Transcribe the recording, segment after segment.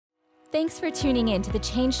Thanks for tuning in to the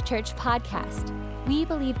Change Church podcast. We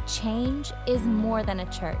believe change is more than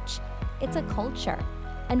a church. It's a culture,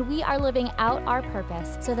 and we are living out our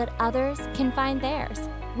purpose so that others can find theirs.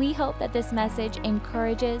 We hope that this message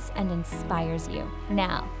encourages and inspires you.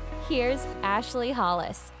 Now, here's Ashley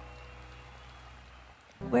Hollis.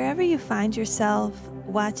 Wherever you find yourself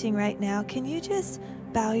watching right now, can you just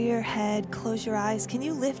bow your head, close your eyes? Can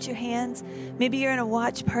you lift your hands? Maybe you're in a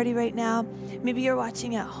watch party right now. Maybe you're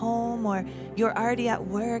watching at home, or you're already at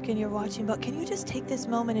work and you're watching, but can you just take this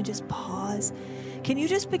moment and just pause? Can you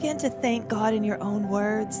just begin to thank God in your own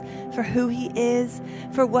words for who He is,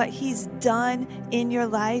 for what He's done in your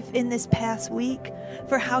life in this past week,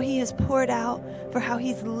 for how He has poured out, for how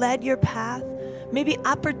He's led your path, maybe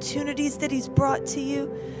opportunities that He's brought to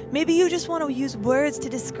you. Maybe you just want to use words to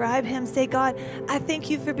describe Him. Say, God, I thank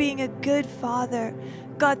you for being a good Father.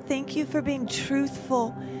 God, thank you for being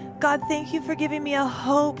truthful. God, thank you for giving me a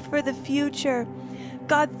hope for the future.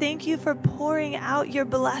 God, thank you for pouring out your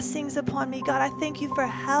blessings upon me. God, I thank you for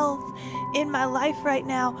health in my life right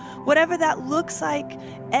now. Whatever that looks like,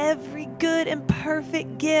 every good and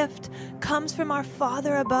perfect gift comes from our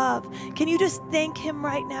Father above. Can you just thank Him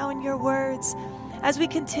right now in your words? As we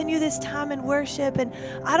continue this time in worship, and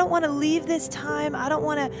I don't want to leave this time. I don't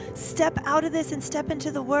want to step out of this and step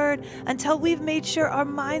into the Word until we've made sure our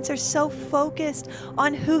minds are so focused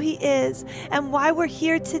on who He is and why we're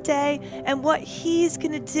here today and what He's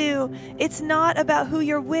going to do. It's not about who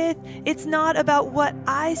you're with. It's not about what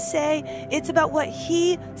I say. It's about what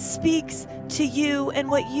He speaks to you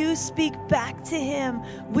and what you speak back to Him.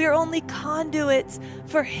 We're only conduits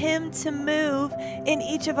for Him to move in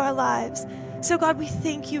each of our lives. So God, we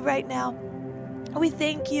thank you right now. We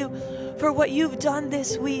thank you for what you've done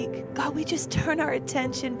this week. God, we just turn our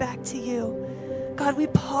attention back to you. God, we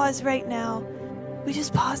pause right now. We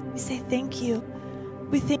just pause and we say thank you.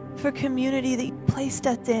 We thank you for community that you placed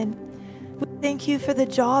us in. We thank you for the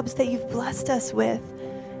jobs that you've blessed us with.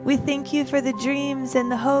 We thank you for the dreams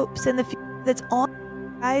and the hopes and the future that's on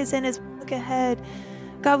the horizon as we look ahead.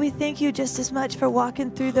 God, we thank you just as much for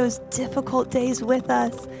walking through those difficult days with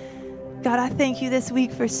us. God, I thank you this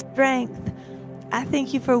week for strength. I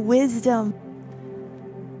thank you for wisdom.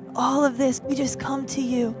 All of this, we just come to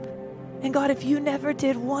you. And God, if you never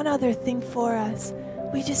did one other thing for us,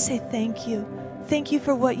 we just say thank you. Thank you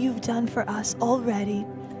for what you've done for us already.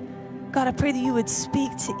 God, I pray that you would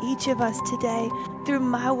speak to each of us today through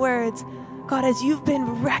my words. God, as you've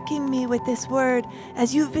been wrecking me with this word,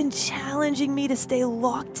 as you've been challenging me to stay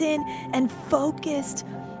locked in and focused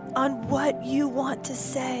on what you want to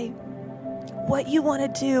say, what you want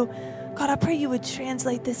to do. God, I pray you would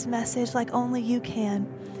translate this message like only you can.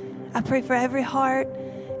 I pray for every heart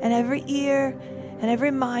and every ear and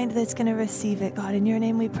every mind that's going to receive it. God, in your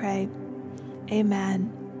name we pray.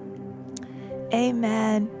 Amen.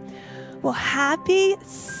 Amen. Well, happy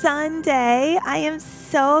Sunday. I am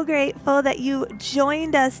so grateful that you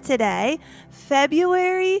joined us today,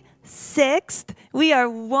 February 6th. We are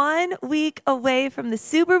 1 week away from the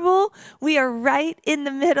Super Bowl. We are right in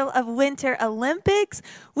the middle of Winter Olympics.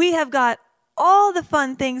 We have got all the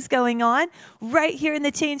fun things going on right here in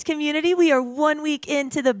the Change community. We are 1 week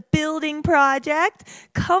into the building project.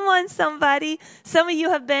 Come on, somebody. Some of you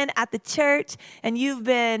have been at the church and you've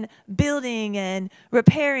been building and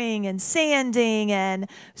repairing and sanding and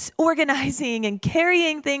organizing and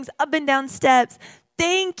carrying things up and down steps.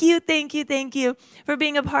 Thank you for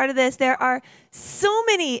being a part of this. There are so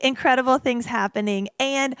many incredible things happening,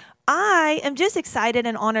 and I am just excited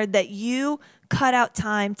and honored that you cut out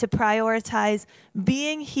time to prioritize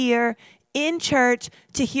being here in church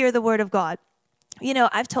to hear the Word of God. You know,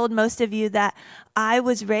 I've told most of you that I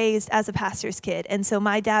was raised as a pastor's kid. And so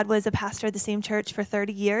my dad was a pastor at the same church for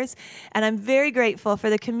 30 years. And I'm very grateful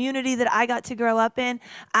for the community that I got to grow up in.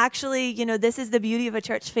 Actually, you know, this is the beauty of a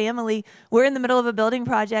church family. We're in the middle of a building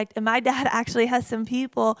project, and my dad actually has some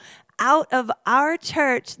people out of our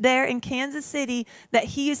church there in Kansas City that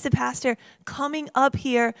he used to pastor coming up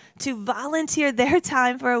here to volunteer their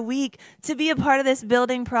time for a week to be a part of this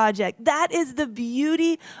building project. That is the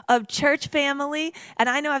beauty of church family. And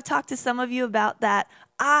I know I've talked to some of you about that.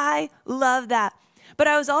 I love that. But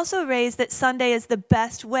I was also raised that Sunday is the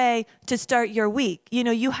best way to start your week. You know,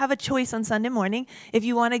 you have a choice on Sunday morning if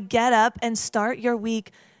you want to get up and start your week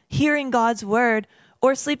hearing God's word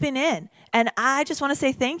or sleeping in. And I just want to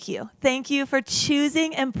say thank you. Thank you for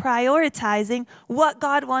choosing and prioritizing what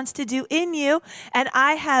God wants to do in you. And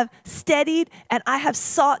I have studied and I have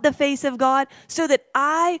sought the face of God so that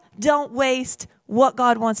I don't waste what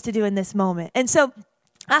God wants to do in this moment. And so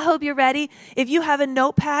I hope you're ready. If you have a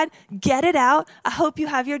notepad, get it out. I hope you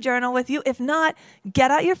have your journal with you. If not, get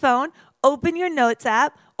out your phone, open your notes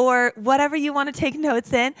app or whatever you want to take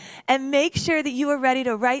notes in, and make sure that you are ready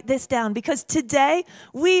to write this down, because today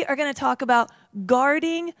we are going to talk about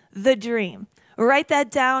guarding the dream. Write that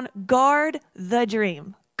down. Guard the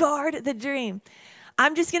dream. Guard the dream.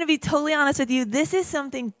 I'm just going to be totally honest with you. This is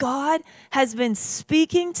something God has been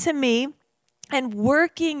speaking to me and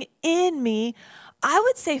working in me, I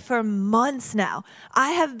would say, for months now.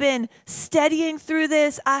 I have been studying through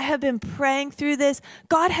this. I have been praying through this.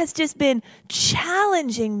 God has just been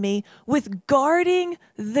challenging me with guarding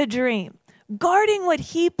the dream, guarding what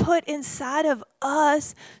he put inside of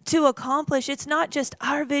us to accomplish. It's not just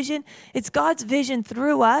our vision, it's God's vision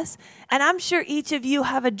through us. And I'm sure each of you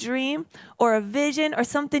have a dream or a vision or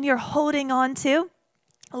something you're holding on to.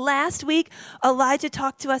 Last week, Elijah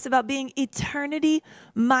talked to us about being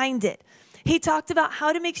eternity-minded. He talked about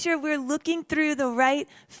how to make sure we're looking through the right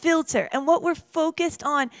filter and what we're focused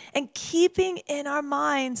on and keeping in our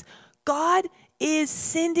minds. God is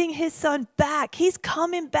sending his son back. He's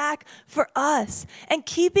coming back for us, and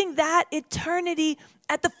keeping that eternity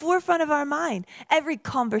at the forefront of our mind. Every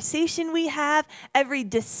conversation we have, every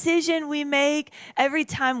decision we make, every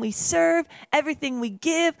time we serve, everything we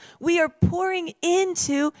give, we are pouring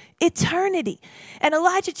into eternity. And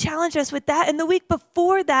Elijah challenged us with that. And the week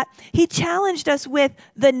before that, he challenged us with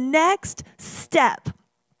the next step.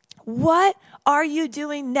 What are you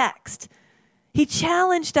doing next? He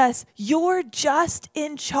challenged us, you're just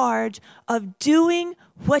in charge of doing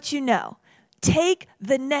what you know. Take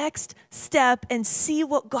the next step and see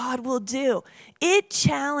what God will do. It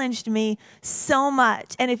challenged me so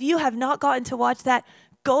much. And if you have not gotten to watch that,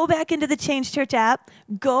 go back into the Change Church app,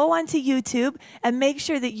 go onto YouTube, and make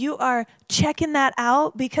sure that you are checking that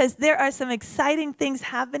out, because there are some exciting things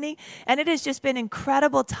happening. And it has just been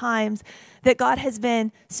incredible times that God has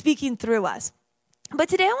been speaking through us. But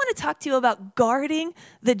today I want to talk to you about guarding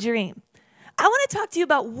the dream. I want to talk to you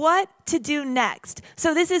about what to do next.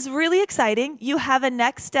 So this is really exciting. You have a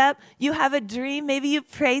next step. You have a dream. Maybe you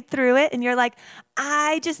prayed through it and you're like,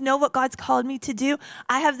 I just know what God's called me to do.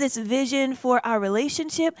 I have this vision for our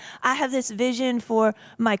relationship. I have this vision for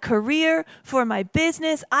my career, for my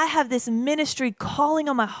business. I have this ministry calling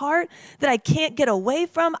on my heart that I can't get away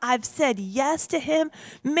from. I've said yes to him.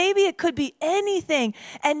 Maybe it could be anything.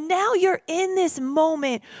 And now you're in this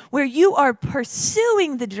moment where you are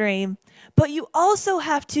pursuing the dream, but you also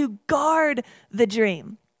have to guard the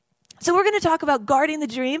dream. So we're going to talk about guarding the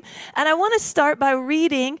dream, and I want to start by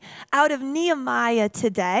reading out of Nehemiah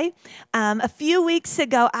today. A few weeks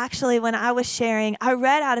ago, actually, when I was sharing, I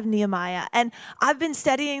read out of Nehemiah, and I've been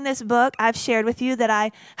studying this book. I've shared with you that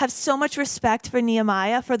I have so much respect for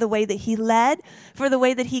Nehemiah, for the way that he led, for the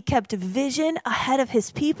way that he kept vision ahead of his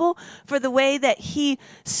people, for the way that he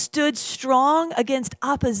stood strong against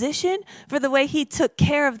opposition, for the way he took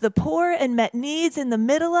care of the poor and met needs in the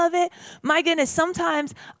middle of it. My goodness,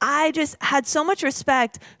 sometimes I just had so much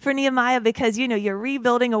respect for Nehemiah, because, you know, you're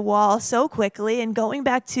rebuilding a wall so quickly and going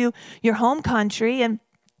back to your home country, and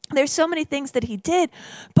there's so many things that he did.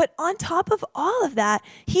 But on top of all of that,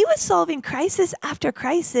 he was solving crisis after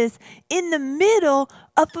crisis in the middle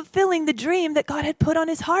of fulfilling the dream that God had put on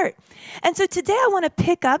his heart. And so today I want to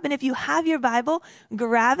pick up, and if you have your Bible,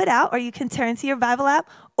 grab it out, or you can turn to your Bible app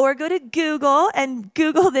or go to Google and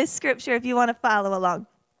Google this scripture if you want to follow along.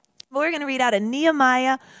 But we're going to read out of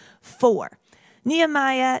Nehemiah 4.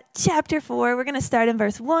 Nehemiah chapter 4, we're going to start in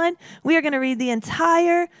verse 1. We are going to read the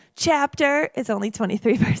entire chapter. It's only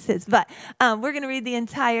 23 verses, but we're going to read the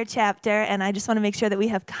entire chapter, and I just want to make sure that we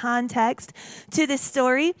have context to this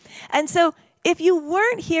story. And so if you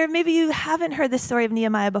weren't here, maybe you haven't heard the story of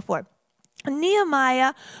Nehemiah before.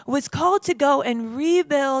 Nehemiah was called to go and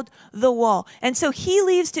rebuild the wall. And so he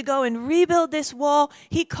leaves to go and rebuild this wall.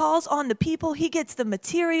 He calls on the people. He gets the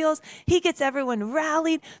materials. He gets everyone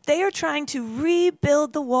rallied. They are trying to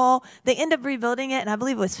rebuild the wall. They end up rebuilding it, and I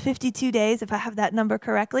believe it was 52 days, if I have that number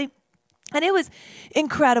correctly. And it was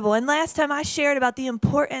incredible. And last time I shared about the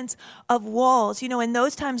importance of walls. You know, in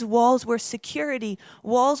those times, walls were security.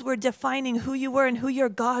 Walls were defining who you were and who your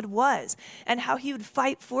God was and how he would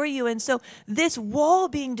fight for you. And so this wall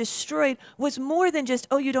being destroyed was more than just,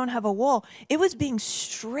 oh, you don't have a wall. It was being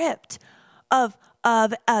stripped of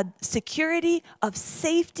security, of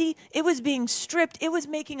safety. It was being stripped. It was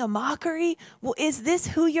making a mockery. Well, is this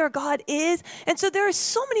who your God is? And so there are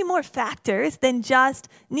so many more factors than just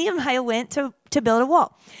Nehemiah went to build a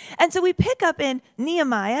wall. And so we pick up in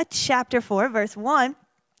Nehemiah chapter 4, verse 1.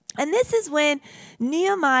 And this is when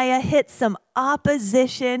Nehemiah hits some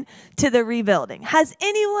opposition to the rebuilding. Has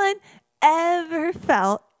anyone ever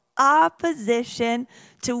felt opposition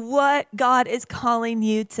to what God is calling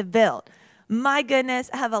you to build? My goodness,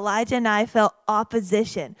 have Elijah and I felt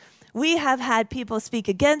opposition. We have had people speak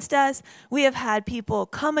against us. We have had people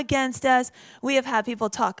come against us. We have had people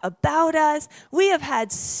talk about us. We have had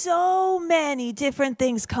so many different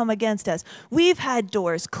things come against us. We've had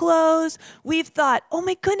doors closed. We've thought, oh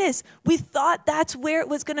my goodness, we thought that's where it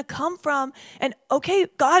was going to come from. And okay,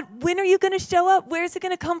 God, when are you going to show up? Where is it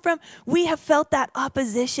going to come from? We have felt that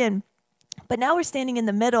opposition. But now we're standing in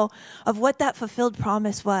the middle of what that fulfilled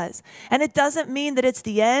promise was. And it doesn't mean that it's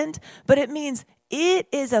the end, but it means it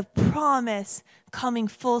is a promise coming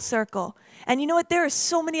full circle. And you know what? There are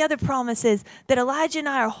so many other promises that Elijah and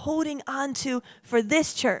I are holding on to for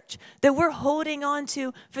this church, that we're holding on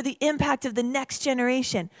to for the impact of the next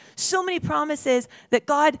generation. So many promises that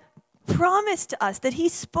God promised to us, that he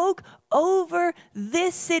spoke over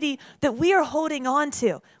this city, that we are holding on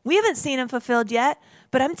to. We haven't seen them fulfilled yet,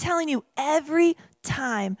 but I'm telling you, every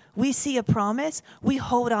time we see a promise, we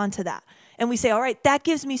hold on to that. And we say, all right, that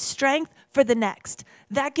gives me strength for the next.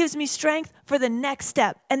 That gives me strength for the next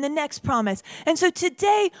step and the next promise. And so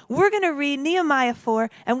today we're going to read Nehemiah 4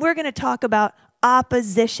 and we're going to talk about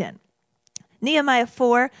opposition. Nehemiah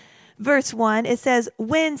 4 verse 1, it says,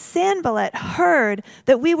 when Sanballat heard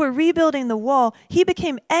that we were rebuilding the wall, he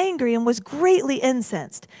became angry and was greatly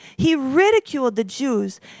incensed. He ridiculed the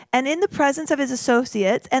Jews, and in the presence of his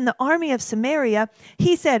associates and the army of Samaria,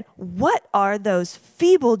 he said, what are those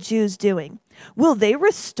feeble Jews doing? Will they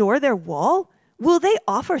restore their wall? Will they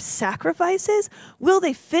offer sacrifices? Will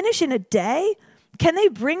they finish in a day? Can they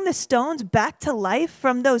bring the stones back to life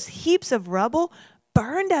from those heaps of rubble,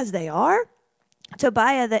 burned as they are?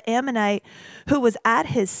 Tobiah the Ammonite, who was at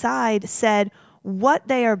his side, said, what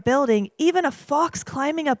they are building, even a fox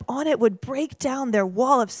climbing up on it would break down their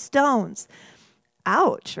wall of stones.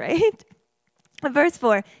 Ouch, right? Verse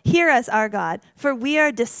 4, hear us, our God, for we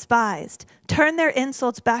are despised. Turn their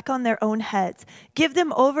insults back on their own heads. Give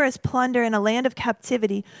them over as plunder in a land of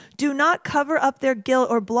captivity. Do not cover up their guilt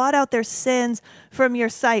or blot out their sins from your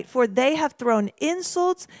sight, for they have thrown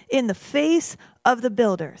insults in the face of the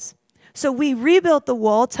builders. So we rebuilt the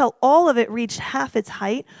wall till all of it reached half its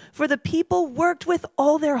height, for the people worked with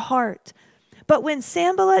all their heart. But when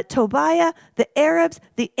Sanballat, Tobiah, the Arabs,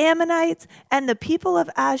 the Ammonites, and the people of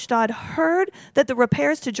Ashdod heard that the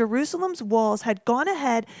repairs to Jerusalem's walls had gone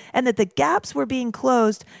ahead and that the gaps were being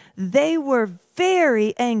closed, they were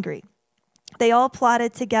very angry. They all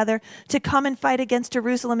plotted together to come and fight against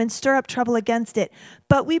Jerusalem and stir up trouble against it.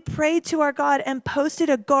 But we prayed to our God and posted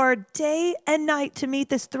a guard day and night to meet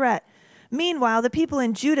this threat. Meanwhile, the people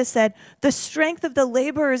in Judah said, the strength of the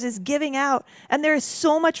laborers is giving out, and there is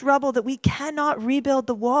so much rubble that we cannot rebuild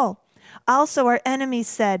the wall. Also, our enemies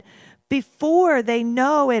said, before they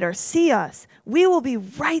know it or see us, we will be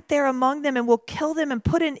right there among them and will kill them and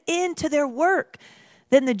put an end to their work.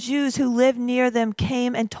 Then the Jews who lived near them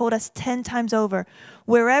came and told us 10 times over,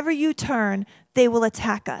 wherever you turn, they will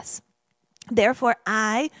attack us. Therefore,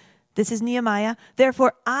 this is Nehemiah.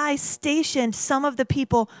 Therefore, I stationed some of the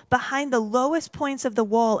people behind the lowest points of the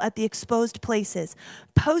wall at the exposed places,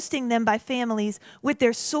 posting them by families with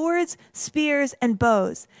their swords, spears, and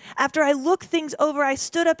bows. After I looked things over, I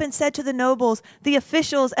stood up and said to the nobles, the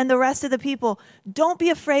officials, and the rest of the people, don't be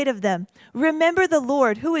afraid of them. Remember the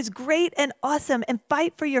Lord, who is great and awesome, and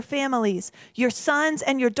fight for your families, your sons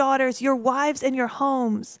and your daughters, your wives and your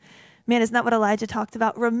homes. Man, isn't that what Elijah talked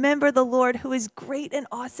about? Remember the Lord who is great and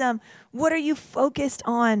awesome. What are you focused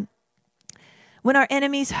on? When our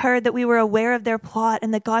enemies heard that we were aware of their plot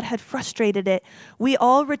and that God had frustrated it, we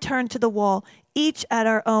all returned to the wall, each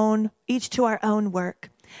to our own work.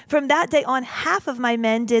 From that day on, half of my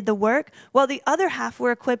men did the work, while the other half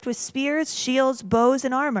were equipped with spears, shields, bows,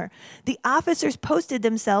 and armor. The officers posted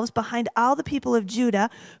themselves behind all the people of Judah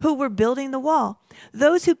who were building the wall.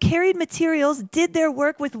 Those who carried materials did their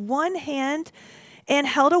work with one hand and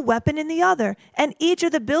held a weapon in the other, and each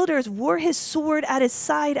of the builders wore his sword at his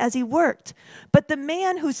side as he worked. But the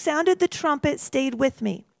man who sounded the trumpet stayed with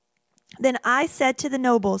me. Then I said to the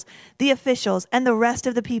nobles, the officials, and the rest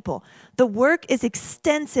of the people, the work is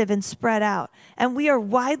extensive and spread out, and we are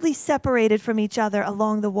widely separated from each other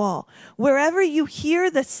along the wall. Wherever you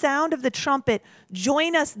hear the sound of the trumpet,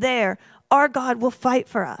 join us there. Our God will fight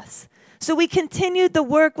for us. So we continued the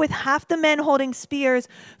work with half the men holding spears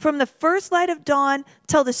from the first light of dawn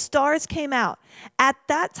till the stars came out. At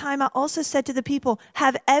that time, I also said to the people,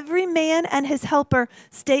 have every man and his helper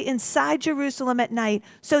stay inside Jerusalem at night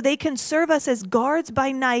so they can serve us as guards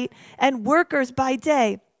by night and workers by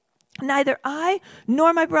day. Neither I,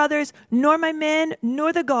 nor my brothers, nor my men,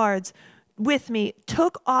 nor the guards with me,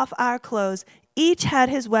 took off our clothes. Each had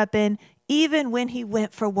his weapon, even when he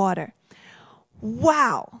went for water.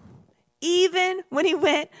 Wow. Even when he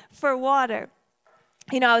went for water.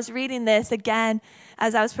 I was reading this again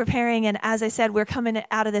as I was preparing, and as I said, we're coming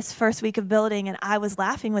out of this first week of building, and I was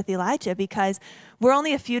laughing with Elijah because we're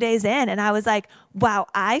only a few days in, and I was like, wow,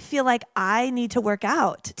 I feel like I need to work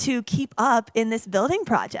out to keep up in this building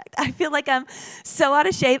project. I feel like I'm so out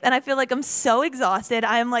of shape, and I feel like I'm so exhausted.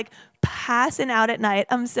 I'm like passing out at night.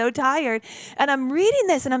 I'm so tired, and I'm reading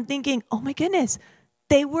this, and I'm thinking, oh my goodness,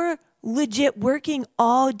 they were legit working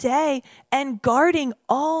all day and guarding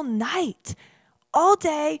all night. All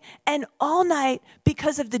day and all night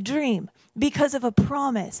because of the dream, because of a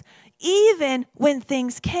promise, even when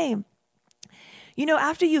things came.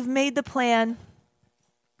 After you've made the plan,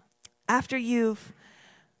 after you've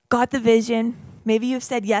got the vision, maybe you've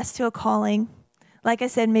said yes to a calling. Like I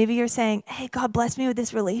said, maybe you're saying, hey, God bless me with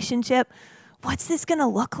this relationship. What's this going to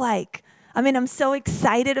look like? I'm so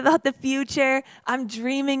excited about the future. I'm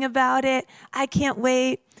dreaming about it. I can't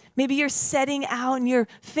wait. Maybe you're setting out and you're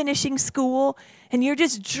finishing school and you're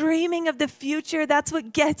just dreaming of the future. That's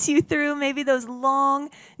what gets you through maybe those long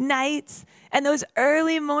nights and those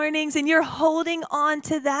early mornings, and you're holding on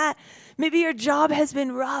to that. Maybe your job has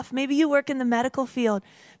been rough. Maybe you work in the medical field.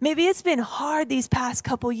 Maybe it's been hard these past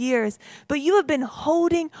couple years, but you have been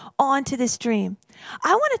holding on to this dream.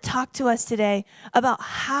 I want to talk to us today about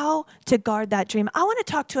how to guard that dream. I want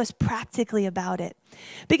to talk to us practically about it.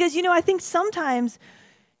 Because, I think sometimes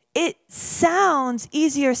it sounds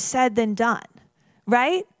easier said than done,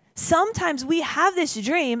 right? Sometimes we have this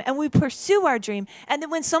dream and we pursue our dream. And then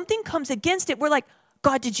when something comes against it, we're like,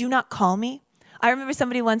 God, did you not call me? I remember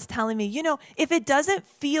somebody once telling me, if it doesn't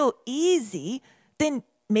feel easy, then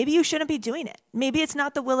maybe you shouldn't be doing it. Maybe it's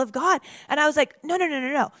not the will of God. And I was like,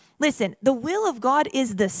 no. Listen, the will of God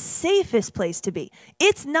is the safest place to be.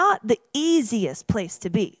 It's not the easiest place to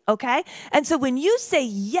be, okay? And so when you say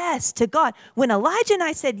yes to God, when Elijah and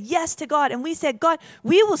I said yes to God, and we said, God,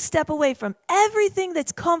 we will step away from everything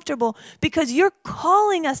that's comfortable because you're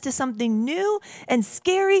calling us to something new and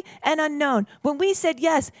scary and unknown. When we said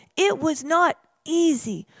yes, it was not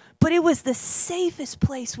easy, but it was the safest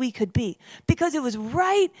place we could be because it was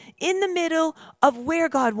right in the middle of where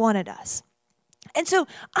God wanted us. And so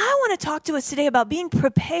I want to talk to us today about being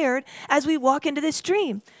prepared as we walk into this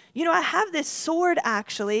dream. I have this sword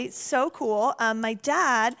actually, so cool. My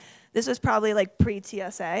dad, this was probably like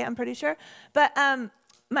pre-TSA, I'm pretty sure, but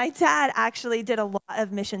my dad actually did a lot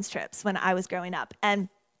of missions trips when I was growing up, and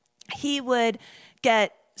he would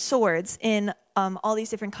get swords in all these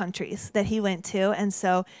different countries that he went to. And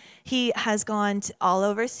so he has gone all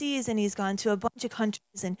overseas, and he's gone to a bunch of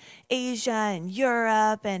countries in Asia and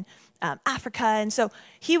Europe and Africa. And so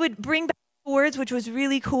he would bring back swords, which was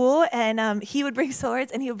really cool. And he would bring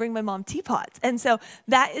swords, and he would bring my mom teapots. And so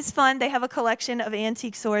that is fun. They have a collection of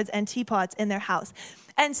antique swords and teapots in their house.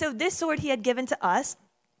 And so this sword he had given to us.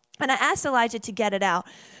 And I asked Elijah to get it out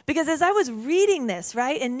because as I was reading this,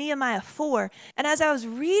 right, in Nehemiah 4, and as I was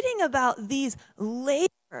reading about these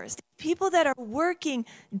laborers, people that are working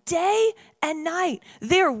day and night,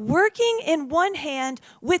 they're working in one hand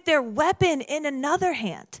with their weapon in another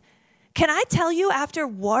hand. Can I tell you, after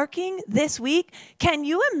working this week, can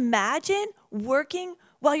you imagine working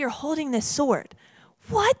while you're holding this sword?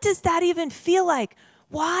 What does that even feel like?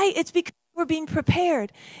 Why? It's because were being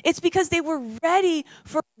prepared. It's because they were ready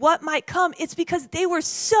for what might come. It's because they were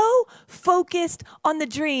so focused on the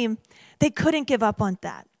dream, they couldn't give up on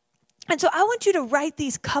that. And so I want you to write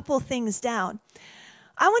these couple things down.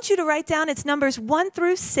 I want you to write down, it's numbers 1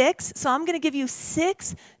 through 6. So I'm going to give you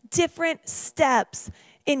 6 different steps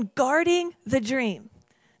in guarding the dream.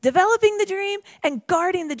 Developing the dream and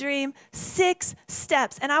guarding the dream, 6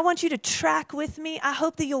 steps. And I want you to track with me. I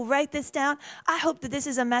hope that you'll write this down. I hope that this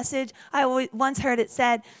is a message. I once heard it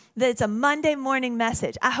said that it's a Monday morning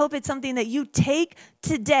message. I hope it's something that you take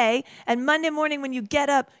today, and Monday morning when you get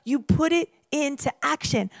up, you put it into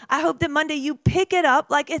action. I hope that Monday you pick it up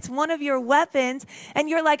like it's one of your weapons and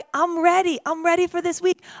you're like, I'm ready for this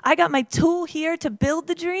week. I got my tool here to build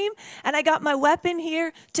the dream, and I got my weapon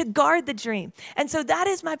here to guard the dream. And so that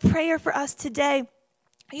is my prayer for us today.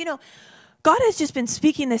 God has just been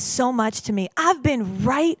speaking this so much to me. I've been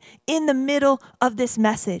right in the middle of this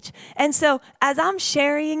message. And so as I'm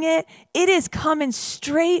sharing it, it is coming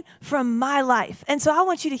straight from my life. And so I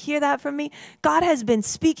want you to hear that from me. God has been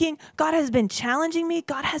speaking. God has been challenging me.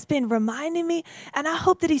 God has been reminding me. And I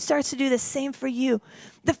hope that he starts to do the same for you.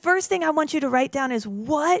 The first thing I want you to write down is,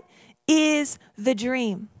 what is the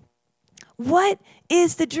dream? What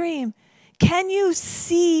is the dream? Can you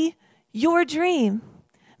see your dream?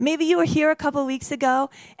 Maybe you were here a couple weeks ago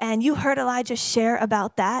and you heard Elijah share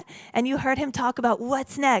about that, and you heard him talk about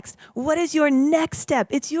what's next. What is your next step?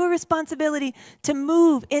 It's your responsibility to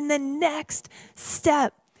move in the next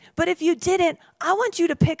step. But if you didn't, I want you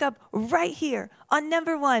to pick up right here on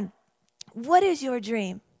number 1. What is your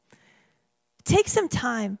dream? Take some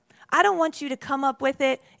time. I don't want you to come up with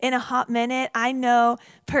it in a hot minute. I know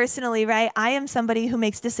personally, right? I am somebody who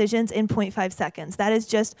makes decisions in 0.5 seconds. That is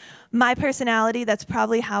just my personality. That's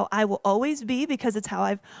probably how I will always be, because it's how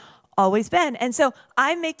I've always been. And so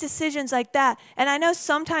I make decisions like that. And I know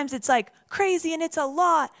sometimes it's like crazy and it's a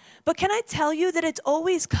lot, but can I tell you that it's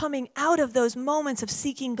always coming out of those moments of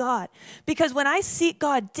seeking God? Because when I seek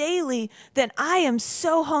God daily, then I am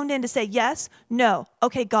so honed in to say, yes, no.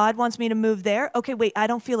 Okay, God wants me to move there. Okay, wait, I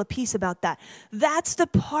don't feel a peace about that. That's the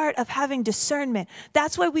part of having discernment.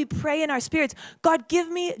 That's why we pray in our spirits, God, give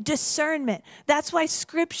me discernment. That's why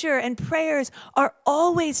scripture and prayers are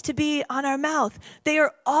always to be on our mouth. They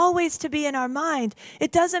are always to be in our mind.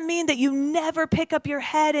 It doesn't mean that you never pick up your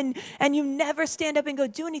head and you never stand up and go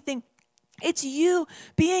do anything. It's you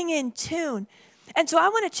being in tune. And so I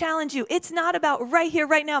want to challenge you. It's not about right here,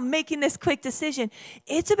 right now, making this quick decision.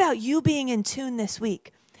 It's about you being in tune this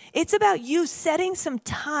week. It's about you setting some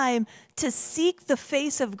time to seek the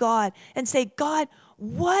face of God and say, God,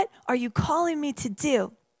 what are you calling me to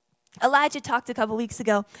do? Elijah talked a couple weeks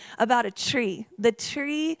ago about a tree. The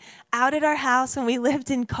tree out at our house when we lived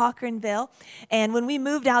in Cochranville. And when we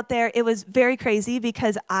moved out there, it was very crazy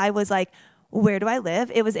because I was like, where do I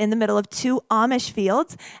live? It was in the middle of 2 Amish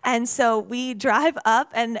fields. And so we drive up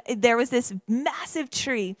and there was this massive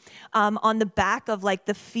tree on the back of like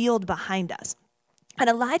the field behind us. And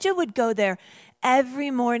Elijah would go there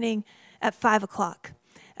every morning at 5 o'clock.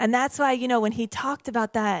 And that's why, when he talked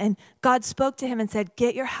about that and God spoke to him and said,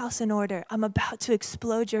 get your house in order. I'm about to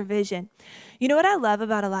explode your vision. You know what I love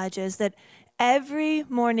about Elijah is that every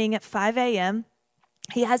morning at 5 a.m.,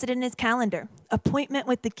 he has it in his calendar, appointment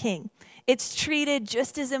with the king. It's treated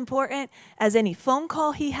just as important as any phone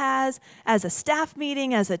call he has, as a staff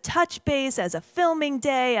meeting, as a touch base, as a filming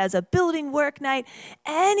day, as a building work night.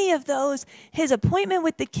 Any of those, his appointment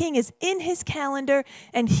with the king is in his calendar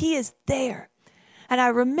and he is there. And I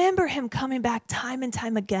remember him coming back time and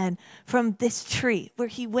time again from this tree where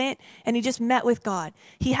he went and he just met with God.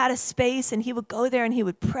 He had a space and he would go there and he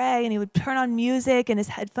would pray and he would turn on music and his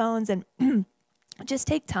headphones and just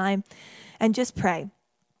take time and just pray.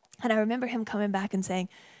 And I remember him coming back and saying,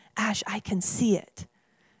 Ash, I can see it.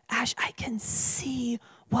 Ash, I can see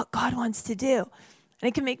what God wants to do. And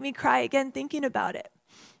it can make me cry again thinking about it.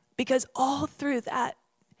 Because all through that,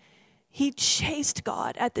 he chased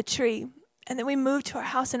God at the tree. And then we moved to our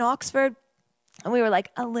house in Oxford. And we were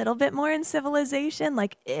like a little bit more in civilization,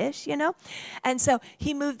 like ish, And so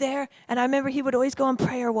he moved there. And I remember he would always go on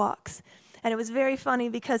prayer walks. And it was very funny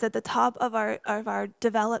because at the top of our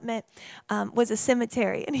development was a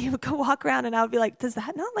cemetery. And he would go walk around and I would be like, does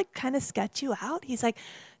that not like kind of sketch you out? He's like,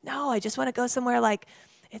 no, I just want to go somewhere like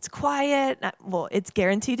it's quiet. Well, it's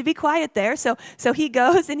guaranteed to be quiet there. So he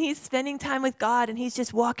goes and he's spending time with God and he's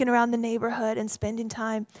just walking around the neighborhood and spending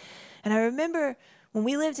time. And I remember when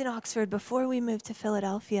we lived in Oxford before we moved to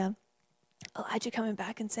Philadelphia, Elijah coming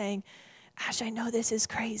back and saying, Ash, I know this is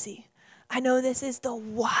crazy. I know this is the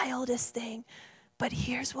wildest thing, but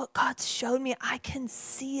here's what God showed me. I can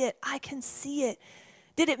see it. I can see it.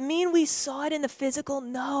 Did it mean we saw it in the physical?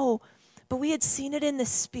 No, but we had seen it in the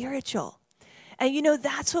spiritual. And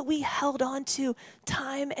that's what we held on to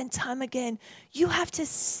time and time again. You have to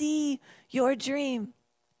see your dream.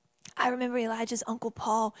 I remember Elijah's Uncle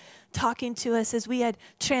Paul talking to us as we had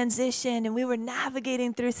transitioned and we were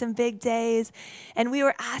navigating through some big days and we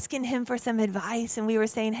were asking him for some advice and we were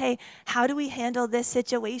saying, hey, how do we handle this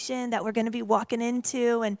situation that we're going to be walking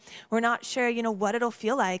into and we're not sure, what it'll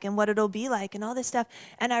feel like and what it'll be like and all this stuff.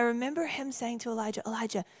 And I remember him saying to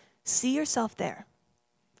Elijah, see yourself there.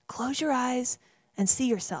 Close your eyes and see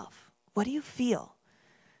yourself. What do you feel?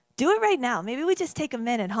 Do it right now. Maybe we just take a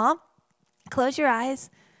minute, huh? Close your eyes.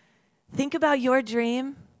 Think about your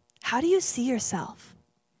dream. How do you see yourself?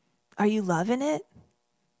 Are you loving it?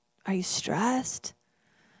 Are you stressed?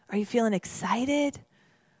 Are you feeling excited?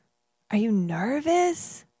 Are you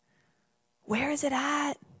nervous? Where is it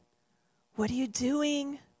at? What are you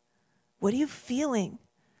doing? What are you feeling?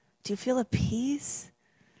 Do you feel a peace?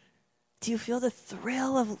 Do you feel the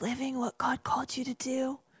thrill of living what God called you to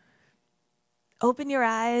do? Open your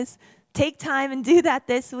eyes. Take time and do that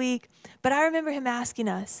this week. But I remember him asking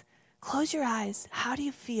us, close your eyes. How do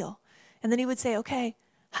you feel? And then he would say, okay,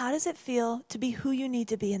 how does it feel to be who you need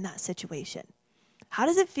to be in that situation? How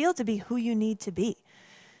does it feel to be who you need to be?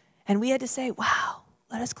 And we had to say, wow,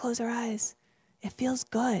 let us close our eyes. It feels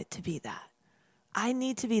good to be that. I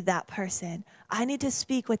need to be that person. I need to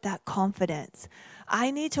speak with that confidence.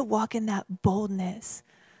 I need to walk in that boldness.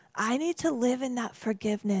 I need to live in that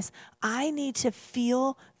forgiveness. I need to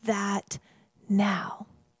feel that now.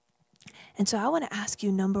 And so I want to ask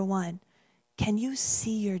you, number one, can you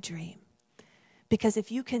see your dream? Because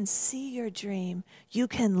if you can see your dream, you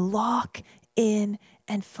can lock in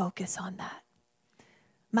and focus on that.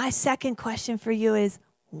 My second question for you is,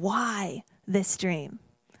 why this dream?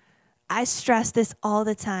 I stress this all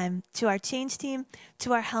the time to our change team,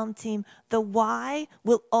 to our helm team. The why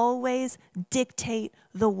will always dictate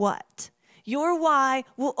the what. Your why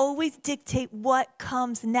will always dictate what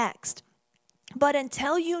comes next. But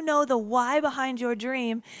until you know the why behind your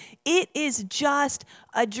dream, it is just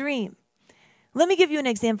a dream. Let me give you an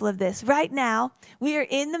example of this. Right now, we are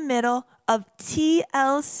in the middle of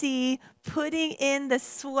TLC putting in the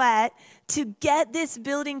sweat to get this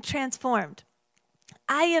building transformed.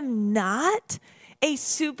 I am not a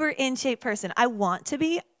super in shape person. I want to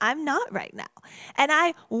be. I'm not right now. And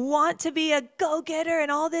I want to be a go-getter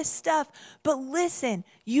and all this stuff. But listen,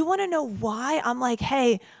 you want to know why I'm like,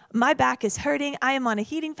 hey, my back is hurting. I am on a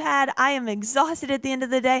heating pad. I am exhausted at the end of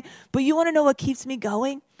the day. But you want to know what keeps me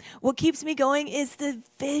going? What keeps me going is the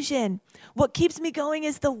vision. What keeps me going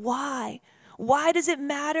is the why. Why does it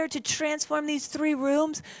matter to transform these 3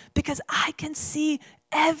 rooms? Because I can see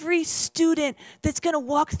every student that's going to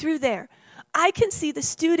walk through there. I can see the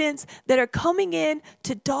students that are coming in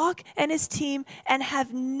to Doc and his team and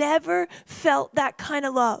have never felt that kind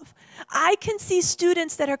of love. I can see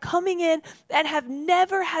students that are coming in and have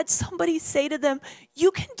never had somebody say to them,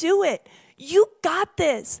 you can do it. You got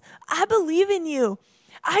this. I believe in you.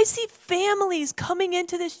 I see families coming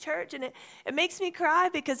into this church, and it makes me cry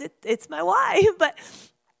because it's my why. But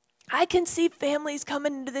I can see families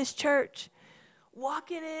coming into this church,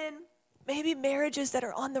 walking in, maybe marriages that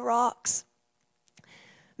are on the rocks.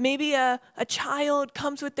 Maybe a child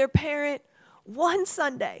comes with their parent one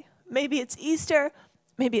Sunday. Maybe it's Easter.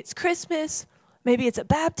 Maybe it's Christmas. Maybe it's a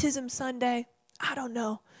baptism Sunday. I don't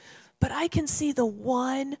know. But I can see the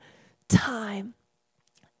one time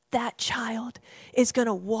that child is going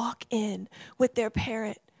to walk in with their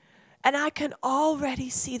parent. And I can already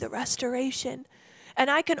see the restoration. And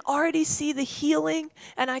I can already see the healing.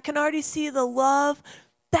 And I can already see the love.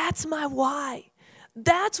 That's my why.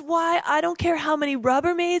 That's why I don't care how many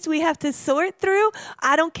Rubbermaids we have to sort through.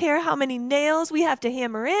 I don't care how many nails we have to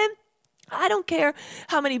hammer in. I don't care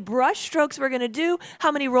how many brush strokes we're going to do,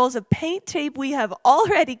 how many rolls of paint tape we have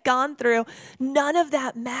already gone through. None of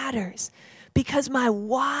that matters because my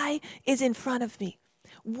why is in front of me.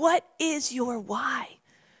 What is your why?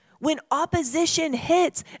 When opposition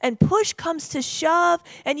hits and push comes to shove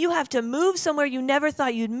and you have to move somewhere you never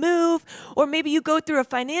thought you'd move, or maybe you go through a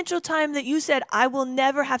financial time that you said, I will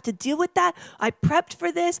never have to deal with that. I prepped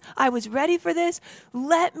for this. I was ready for this.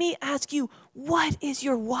 Let me ask you, what is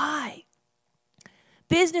your why?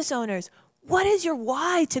 Business owners, what is your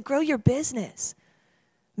why to grow your business?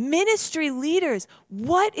 Ministry leaders,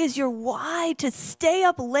 what is your why to stay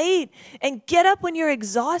up late and get up when you're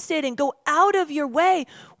exhausted and go out of your way?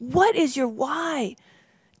 What is your why?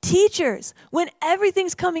 Teachers, when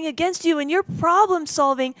everything's coming against you and you're problem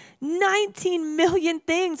solving 19 million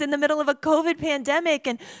things in the middle of a COVID pandemic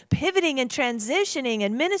and pivoting and transitioning,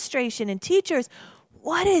 administration and teachers,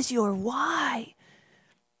 what is your why?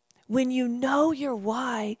 When you know your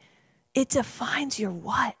why, it defines your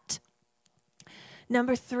what.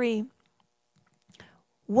 Number 3,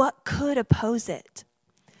 what could oppose it?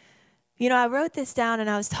 You know, I wrote this down and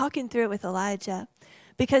I was talking through it with Elijah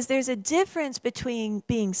because there's a difference between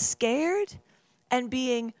being scared and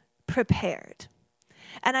being prepared.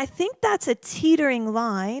 And I think that's a teetering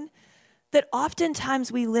line that oftentimes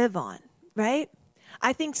we live on, right?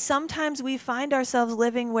 I think sometimes we find ourselves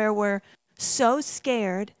living where we're so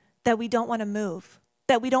scared that we don't want to move,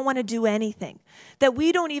 that we don't want to do anything, that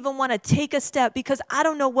we don't even want to take a step because I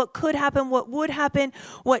don't know what could happen, what would happen,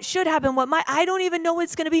 what should happen, I don't even know what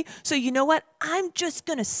it's going to be. So you know what? I'm just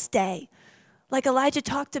going to stay. Like Elijah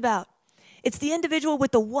talked about. It's the individual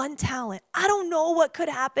with the one talent. I don't know what could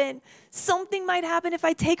happen. Something might happen if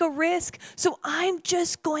I take a risk. So I'm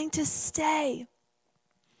just going to stay.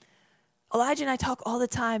 Elijah and I talk all the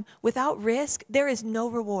time. Without risk, there is no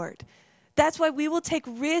reward. That's why we will take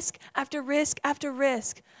risk after risk after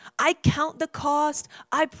risk. I count the cost.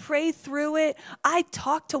 I pray through it. I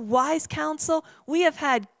talk to wise counsel. We have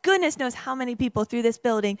had goodness knows how many people through this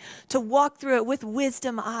building to walk through it with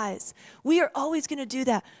wisdom eyes. We are always going to do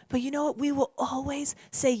that. But you know what? We will always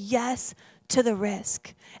say yes to the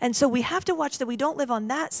risk. And so we have to watch that we don't live on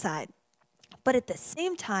that side. But at the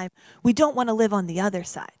same time, we don't want to live on the other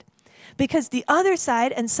side. Because the other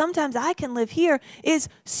side, and sometimes I can live here, is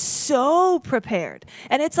so prepared.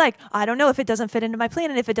 And it's like, I don't know if it doesn't fit into my plan,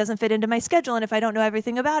 and if it doesn't fit into my schedule, and if I don't know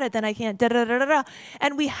everything about it, then I can't da-da-da-da-da.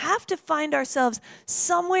 And we have to find ourselves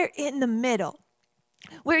somewhere in the middle,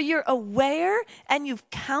 where you're aware and you've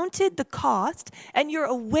counted the cost and you're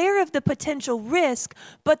aware of the potential risk,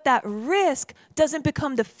 but that risk doesn't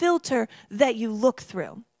become the filter that you look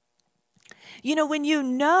through. You know, when you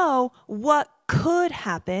know what could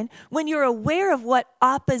happen, when you're aware of what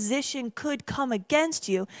opposition could come against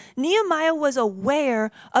you, Nehemiah was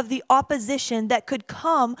aware of the opposition that could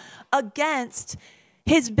come against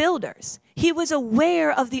his builders. He was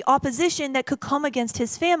aware of the opposition that could come against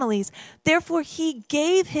his families. Therefore, he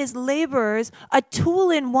gave his laborers a tool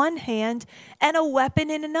in one hand and a weapon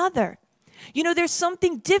in another. You know, there's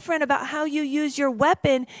something different about how you use your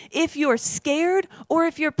weapon if you're scared or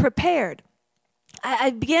if you're prepared.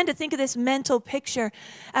 I began to think of this mental picture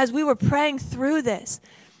as we were praying through this.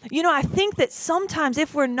 You know, I think that sometimes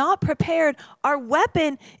if we're not prepared, our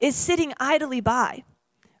weapon is sitting idly by,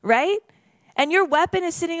 right? And your weapon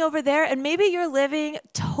is sitting over there, and maybe you're living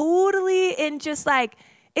totally in just like,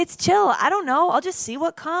 it's chill. I don't know. I'll just see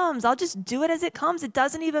what comes. I'll just do it as it comes. It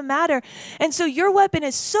doesn't even matter. And so your weapon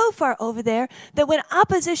is so far over there that when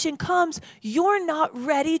opposition comes, you're not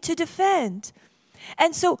ready to defend.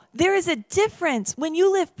 And so there is a difference. When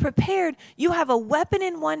you live prepared, you have a weapon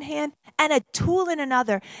in one hand and a tool in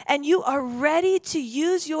another, and you are ready to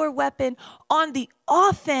use your weapon on the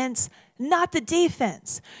offense, not the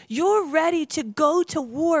defense. You're ready to go to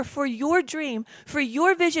war for your dream, for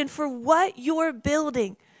your vision, for what you're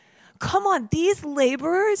building. Come on, these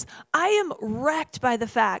laborers, I am wrecked by the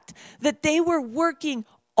fact that they were working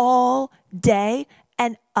all day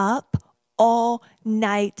and up all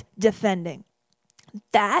night defending.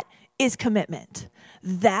 That is commitment.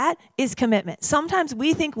 That is commitment. Sometimes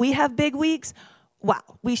we think we have big weeks. Wow,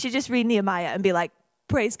 we should just read Nehemiah and be like,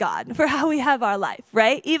 praise God for how we have our life,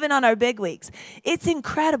 right? Even on our big weeks. It's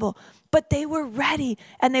incredible. But they were ready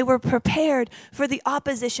and they were prepared for the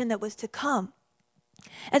opposition that was to come.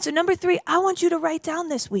 And so number 3, I want you to write down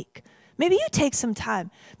this week. Maybe you take some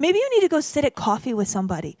time. Maybe you need to go sit at coffee with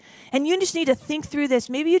somebody and you just need to think through this.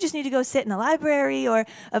 Maybe you just need to go sit in a library or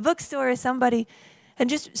a bookstore or somebody and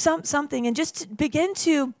just something and just begin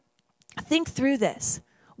to think through this.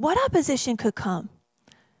 What opposition could come?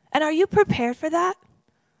 And are you prepared for that?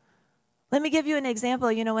 Let me give you an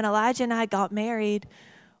example. You know, when Elijah and I got married,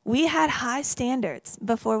 we had high standards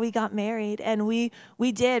before we got married, and we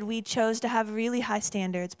chose to have really high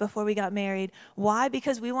standards before we got married. Why?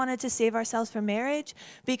 Because we wanted to save ourselves from marriage,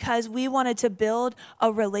 because we wanted to build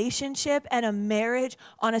a relationship and a marriage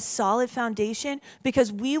on a solid foundation,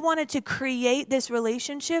 because we wanted to create this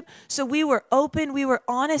relationship. So we were open, we were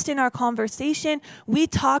honest in our conversation. We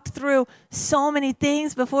talked through so many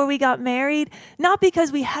things before we got married, not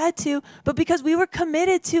because we had to, but because we were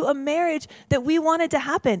committed to a marriage that we wanted to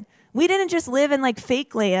happen. We didn't just live in like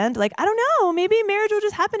fake land. Like, I don't know, maybe marriage will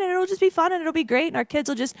just happen and it'll just be fun and it'll be great and our kids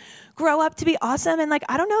will just grow up to be awesome. And like,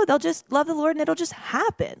 I don't know, they'll just love the Lord and it'll just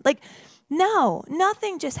happen. Like, no,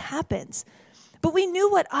 nothing just happens. But we knew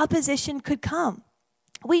what opposition could come.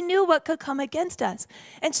 We knew what could come against us.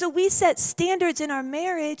 And so we set standards in our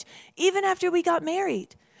marriage even after we got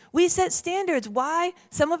married. We set standards. Why?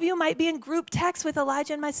 Some of you might be in group text with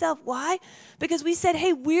Elijah and myself. Why? Because we said,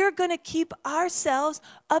 hey, we're going to keep ourselves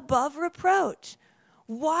above reproach.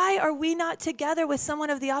 Why are we not together with someone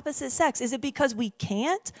of the opposite sex? Is it because we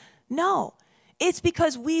can't? No. It's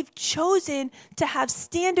because we've chosen to have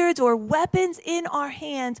standards or weapons in our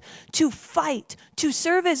hands to fight, to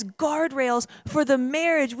serve as guardrails for the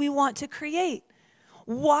marriage we want to create.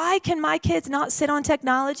 Why can my kids not sit on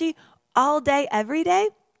technology all day, every day?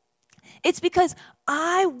 It's because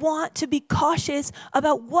I want to be cautious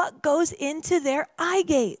about what goes into their eye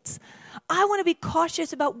gates. I want to be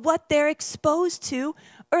cautious about what they're exposed to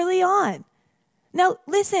early on. Now,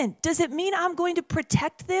 listen, does it mean I'm going to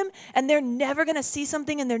protect them and they're never going to see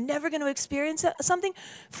something and they're never going to experience something?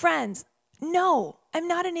 Friends, no, I'm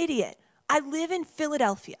not an idiot. I live in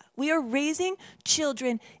Philadelphia. We are raising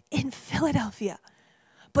children in Philadelphia.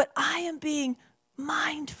 But I am being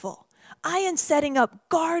mindful. I am setting up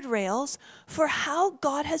guardrails for how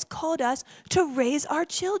God has called us to raise our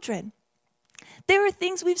children. There are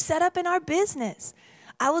things we've set up in our business.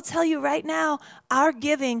 I will tell you right now, our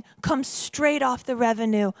giving comes straight off the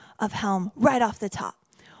revenue of Helm, right off the top.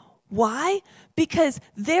 Why? Because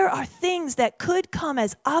there are things that could come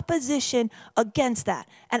as opposition against that.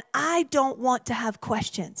 And I don't want to have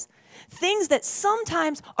questions. Things that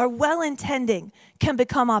sometimes are well-intending can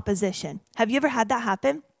become opposition. Have you ever had that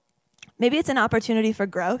happen? Maybe it's an opportunity for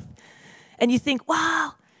growth, and you think,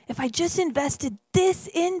 wow, if I just invested this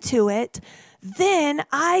into it, then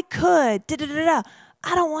I could, da-da-da-da.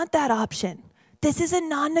 I don't want that option. This is a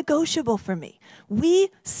non-negotiable for me. We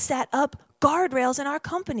set up guardrails in our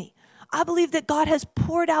company. I believe that God has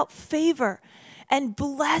poured out favor and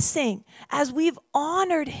blessing as we've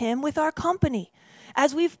honored him with our company,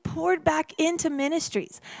 as we've poured back into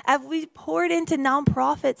ministries, as we've poured into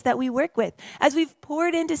nonprofits that we work with, as we've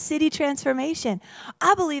poured into city transformation.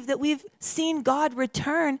 I believe that we've seen God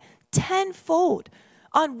return tenfold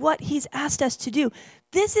on what he's asked us to do.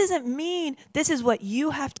 This doesn't mean this is what you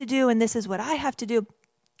have to do and this is what I have to do.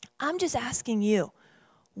 I'm just asking you,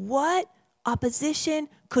 what opposition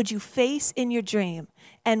could you face in your dream?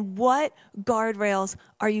 And what guardrails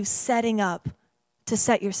are you setting up to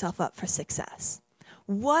set yourself up for success?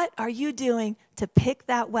 What are you doing to pick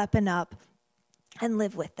that weapon up and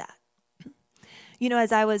live with that? You know,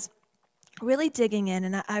 as I was really digging in,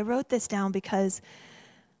 and I wrote this down because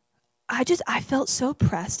I felt so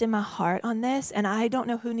pressed in my heart on this, and I don't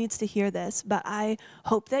know who needs to hear this, but I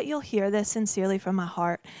hope that you'll hear this sincerely from my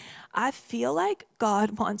heart. I feel like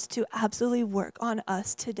God wants to absolutely work on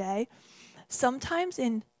us today, sometimes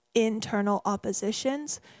in internal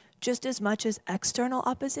oppositions, just as much as external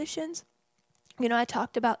oppositions. You know, I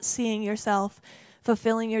talked about seeing yourself,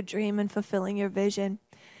 fulfilling your dream and fulfilling your vision.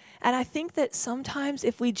 And I think that sometimes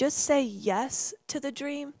if we just say yes to the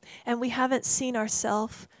dream and we haven't seen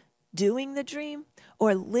ourselves doing the dream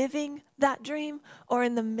or living that dream or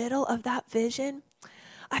in the middle of that vision,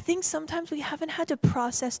 I think sometimes we haven't had to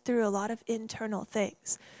process through a lot of internal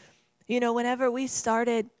things. You know, whenever we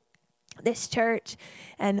started this church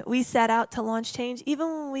and we set out to launch change, even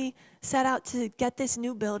when we set out to get this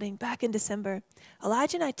new building back in December,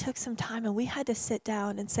 Elijah and I took some time and we had to sit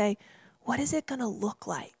down and say, what is it going to look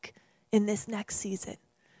like in this next season?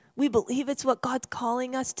 We believe it's what God's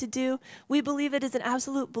calling us to do. We believe it is an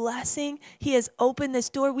absolute blessing. He has opened this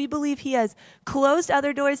door. We believe he has closed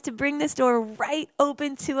other doors to bring this door right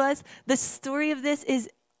open to us. The story of this is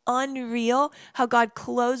unreal, how God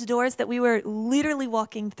closed doors that we were literally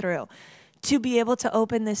walking through to be able to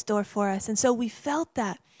open this door for us. And so we felt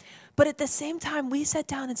that. But at the same time, we sat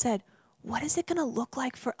down and said, what is it going to look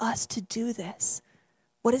like for us to do this?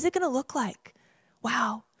 What is it going to look like?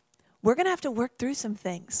 Wow. We're going to have to work through some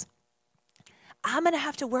things. I'm going to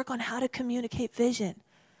have to work on how to communicate vision.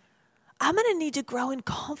 I'm going to need to grow in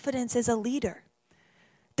confidence as a leader.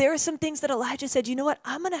 There are some things that Elijah said, you know what?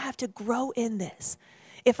 I'm going to have to grow in this.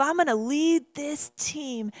 If I'm going to lead this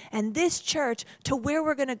team and this church to where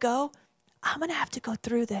we're going to go, I'm going to have to go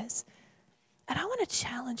through this. And I want to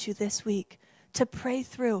challenge you this week to pray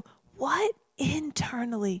through what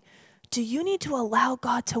internally do you need to allow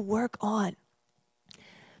God to work on?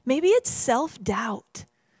 Maybe it's self-doubt.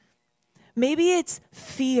 Maybe it's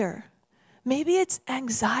fear. Maybe it's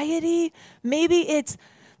anxiety. Maybe it's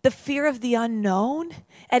the fear of the unknown.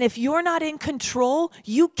 And if you're not in control,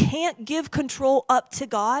 you can't give control up to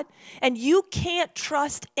God, and you can't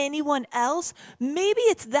trust anyone else. Maybe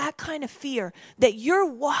it's that kind of fear that you're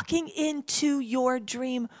walking into your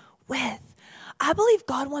dream with. I believe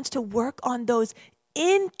God wants to work on those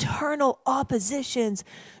internal oppositions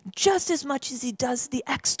just as much as he does the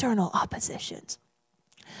external oppositions.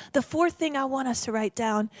 The fourth thing I want us to write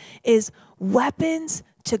down is weapons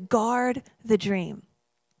to guard the dream.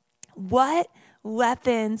 What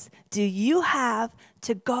weapons do you have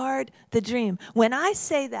to guard the dream? When I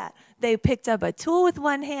say that, they picked up a tool with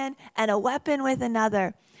one hand and a weapon with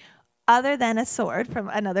another, other than a sword from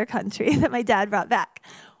another country that my dad brought back.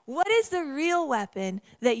 What is the real weapon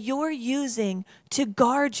that you're using to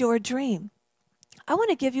guard your dream? I want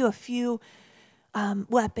to give you a few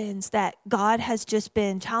weapons that God has just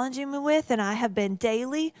been challenging me with, and I have been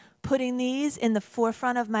daily putting these in the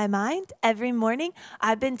forefront of my mind every morning.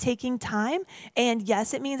 I've been taking time, and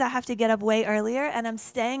yes, it means I have to get up way earlier, and I'm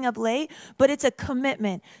staying up late, but it's a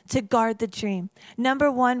commitment to guard the dream.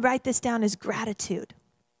 Number one, write this down, is gratitude.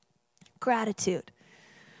 Gratitude.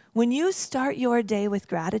 When you start your day with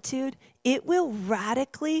gratitude, it will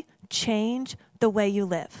radically change the way you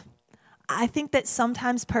live. I think that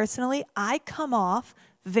sometimes personally, I come off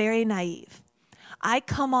very naive. I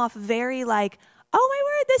come off very like, oh my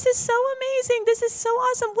word, this is so amazing. This is so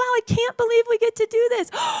awesome. Wow, I can't believe we get to do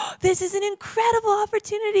this. This is an incredible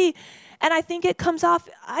opportunity. And I think it comes off,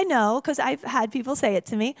 I know, because I've had people say it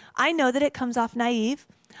to me, I know that it comes off naive.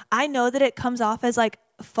 I know that it comes off as like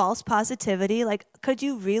false positivity. Like, could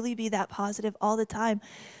you really be that positive all the time?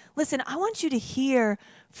 Listen, I want you to hear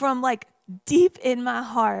from like deep in my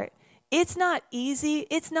heart, It's not easy.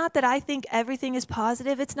 It's not that I think everything is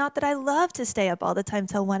positive. It's not that I love to stay up all the time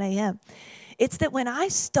till 1 a.m. It's that when I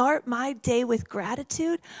start my day with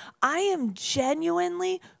gratitude, I am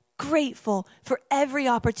genuinely grateful for every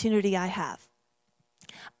opportunity I have.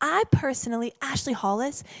 I personally, Ashley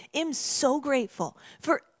Hollis, am so grateful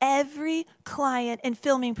for every client and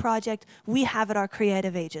filming project we have at our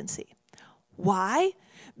creative agency. Why?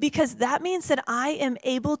 Because that means that I am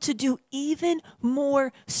able to do even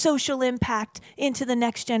more social impact into the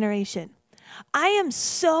next generation. I am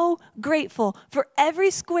so grateful for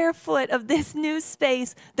every square foot of this new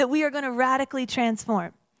space that we are going to radically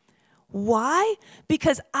transform. Why?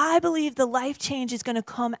 Because I believe the life change is going to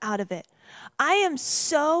come out of it. I am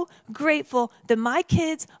so grateful that my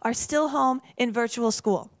kids are still home in virtual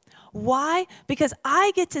school. Why? Because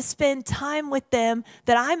I get to spend time with them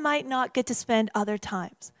that I might not get to spend other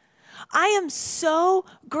times. I am so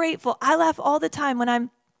grateful. I laugh all the time when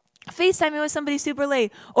I'm FaceTiming with somebody super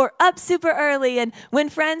late or up super early, and when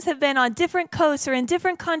friends have been on different coasts or in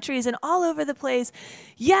different countries and all over the place.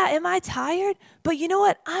 Yeah, am I tired? But you know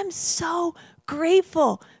what? I'm so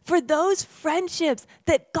grateful for those friendships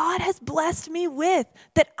that God has blessed me with,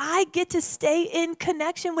 that I get to stay in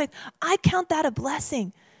connection with. I count that a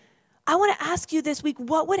blessing. I want to ask you this week,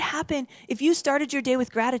 what would happen if you started your day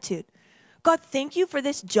with gratitude? God, thank you for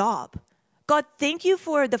this job. God, thank you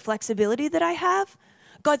for the flexibility that I have.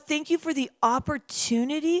 God, thank you for the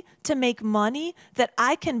opportunity to make money, that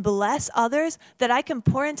I can bless others, that I can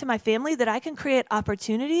pour into my family, that I can create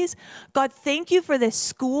opportunities. God, thank you for this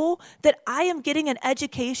school, that I am getting an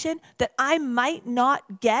education that I might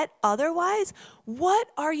not get otherwise. What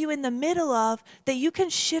are you in the middle of that you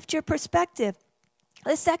can shift your perspective?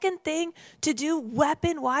 The second thing to do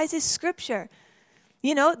weapon-wise is scripture.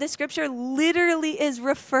 You know, the scripture literally is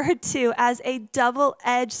referred to as a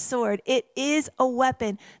double-edged sword. It is a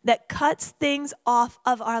weapon that cuts things off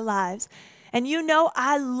of our lives. And you know,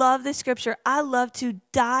 I love the scripture. I love to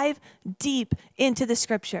dive deep into the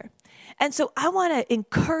scripture. And so I want to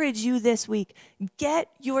encourage you this week, get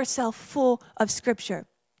yourself full of scripture.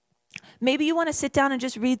 Maybe you want to sit down and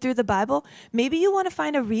just read through the Bible. Maybe you want to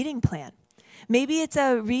find a reading plan. Maybe it's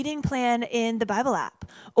a reading plan in the Bible app,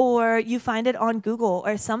 or you find it on Google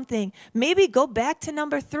or something. Maybe go back to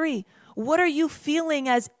number 3. What are you feeling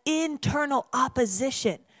as internal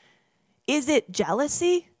opposition? Is it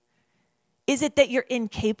jealousy? Is it that you're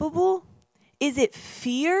incapable? Is it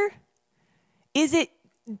fear? Is it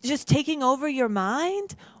just taking over your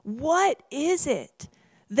mind? What is it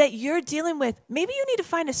that you're dealing with? Maybe you need to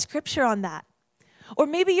find a scripture on that. Or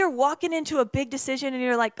maybe you're walking into a big decision and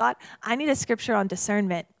you're like, God, I need a scripture on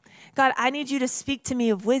discernment. God, I need you to speak to me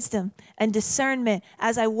of wisdom and discernment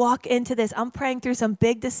as I walk into this. I'm praying through some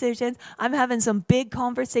big decisions. I'm having some big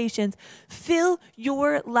conversations. Fill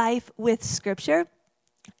your life with scripture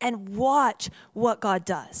and watch what God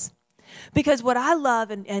does. Because what I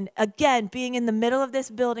love, and again, being in the middle of this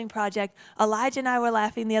building project, Elijah and I were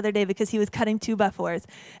laughing the other day because he was cutting 2x4s.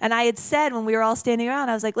 And I had said when we were all standing around,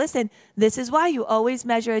 I was like, listen, this is why you always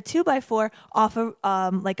measure a 2x4 off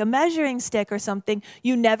of like a measuring stick or something.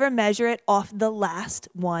 You never measure it off the last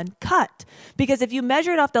one cut. Because if you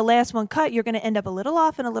measure it off the last one cut, you're going to end up a little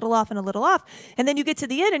off and a little off and a little off. And then you get to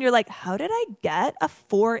the end and you're like, how did I get a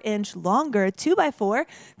 4-inch longer 2x4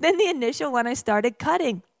 than the initial one I started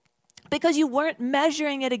cutting? Because you weren't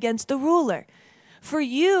measuring it against the ruler. For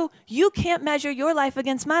you, you can't measure your life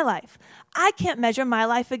against my life. I can't measure my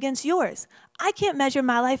life against yours. I can't measure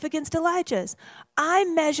my life against Elijah's. I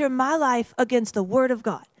measure my life against the Word of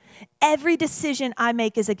God. Every decision I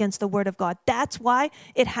make is against the Word of God. That's why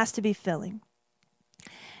it has to be filling.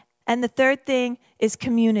 And the third thing is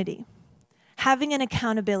community, having an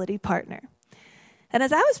accountability partner. And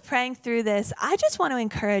as I was praying through this, I just want to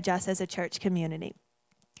encourage us as a church community,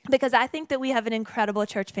 because I think that we have an incredible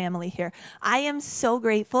church family here. I am so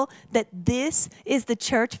grateful that this is the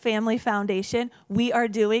church family foundation we are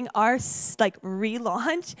doing our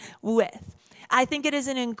relaunch with. I think it is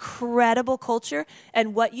an incredible culture,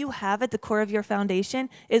 and what you have at the core of your foundation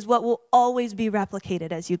is what will always be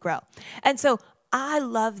replicated as you grow. And so I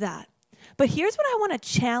love that. But here's what I want to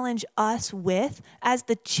challenge us with as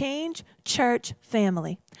the Change Church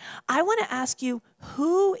family. I want to ask you,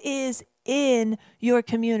 who is in your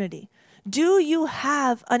community? Do you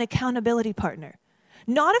have an accountability partner?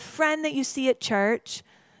 Not a friend that you see at church,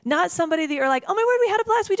 not somebody that you're like, oh my word, we had a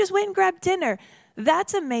blast, we just went and grabbed dinner.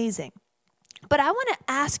 That's amazing. But I want to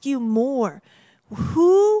ask you more.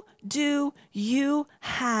 Who do you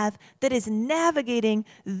have that is navigating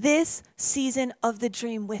this season of the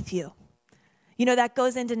dream with you? You know, that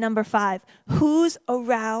goes into number 5. Who's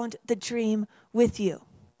around the dream with you?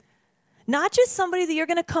 Not just somebody that you're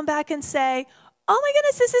going to come back and say, oh my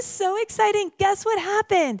goodness, this is so exciting. Guess what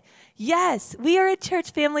happened? Yes, we are a church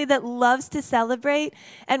family that loves to celebrate,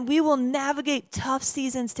 and we will navigate tough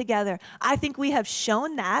seasons together. I think we have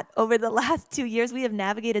shown that over the last 2 years. We have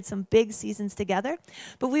navigated some big seasons together,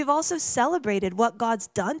 but we've also celebrated what God's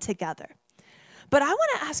done together. But I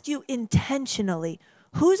want to ask you intentionally,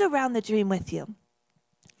 who's around the dream with you?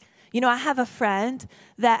 You know, I have a friend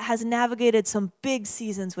that has navigated some big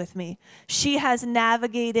seasons with me. She has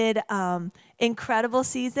navigated incredible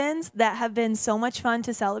seasons that have been so much fun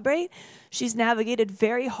to celebrate. She's navigated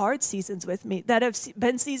very hard seasons with me that have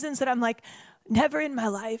been seasons that I'm like, never in my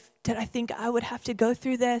life did I think I would have to go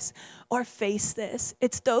through this or face this.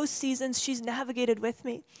 It's those seasons she's navigated with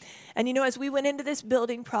me. And you know, as we went into this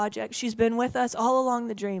building project, she's been with us all along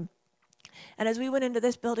the dream. And as we went into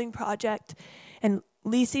this building project and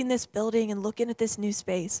leasing this building and looking at this new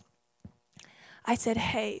space, I said,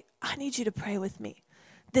 hey, I need you to pray with me.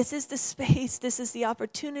 This is the space. This is the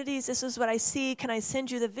opportunities. This is what I see. Can I send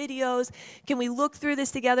you the videos? Can we look through this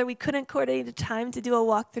together? We couldn't coordinate a time to do a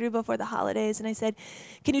walkthrough before the holidays. And I said,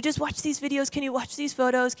 can you just watch these videos? Can you watch these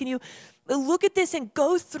photos? Can you look at this and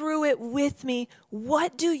go through it with me?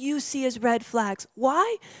 What do you see as red flags?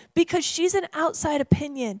 Why? Because she's an outside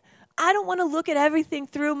opinion. I don't want to look at everything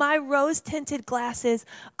through my rose-tinted glasses.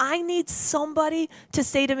 I need somebody to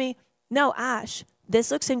say to me, no, Ash, this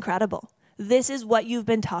looks incredible. This is what you've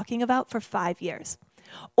been talking about for 5 years.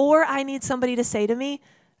 Or I need somebody to say to me,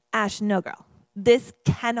 Ash, no, girl, this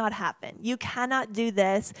cannot happen. You cannot do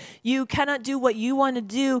this. You cannot do what you want to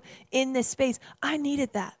do in this space. I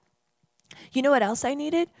needed that. You know what else I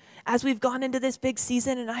needed? As we've gone into this big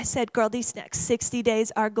season, and I said, girl, these next 60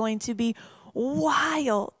 days are going to be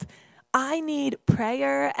wild. I need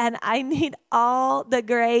prayer, and I need all the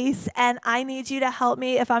grace, and I need you to help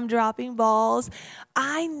me if I'm dropping balls.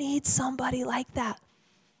 I need somebody like that.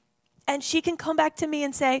 And she can come back to me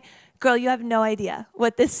and say, girl, you have no idea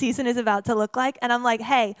what this season is about to look like. And I'm like,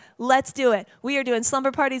 hey, let's do it. We are doing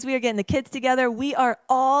slumber parties. We are getting the kids together. We are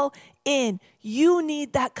all in. You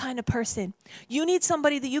need that kind of person. You need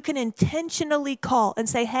somebody that you can intentionally call and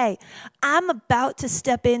say, hey, I'm about to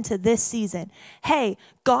step into this season. Hey,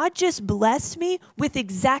 God just blessed me with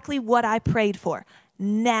exactly what I prayed for.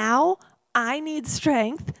 Now I need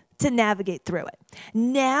strength to navigate through it.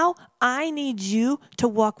 Now I need you to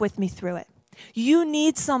walk with me through it. You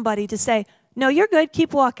need somebody to say, no, you're good.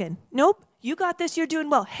 Keep walking. Nope, you got this. You're doing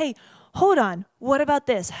well. Hey, hold on. What about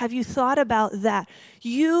this? Have you thought about that?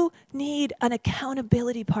 You need an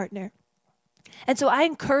accountability partner. And so I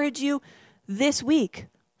encourage you this week,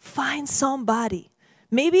 find somebody.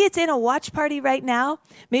 Maybe it's in a watch party right now.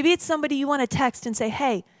 Maybe it's somebody you want to text and say,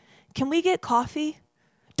 hey, can we get coffee?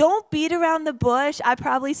 Don't beat around the bush. I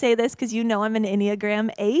probably say this because you know I'm an Enneagram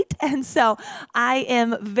 8, and so I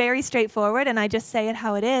am very straightforward, and I just say it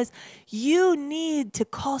how it is. You need to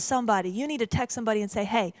call somebody. You need to text somebody and say,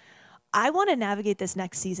 hey, I want to navigate this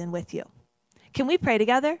next season with you. Can we pray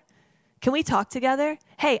together? Can we talk together?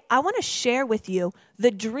 Hey, I want to share with you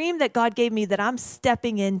the dream that God gave me that I'm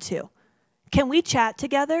stepping into. Can we chat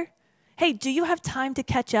together? Hey, do you have time to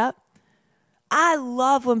catch up? I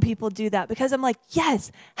love when people do that because I'm like, yes,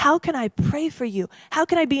 how can I pray for you? How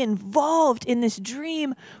can I be involved in this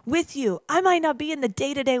dream with you? I might not be in the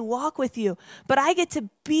day-to-day walk with you, but I get to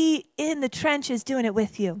be in the trenches doing it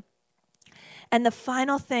with you. And the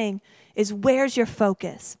final thing is, where's your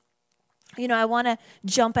focus? You know, I want to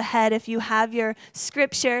jump ahead. If you have your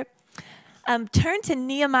scripture, turn to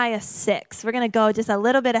Nehemiah 6. We're going to go just a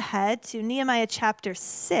little bit ahead to Nehemiah chapter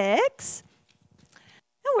 6.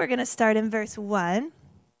 And we're going to start in verse 1.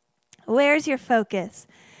 Where's your focus?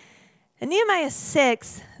 In Nehemiah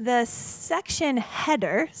 6, the section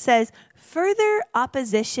header says, further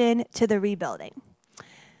opposition to the rebuilding.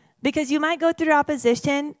 Because you might go through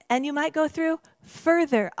opposition, and you might go through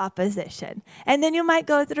further opposition. And then you might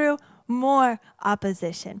go through more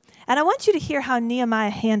opposition. And I want you to hear how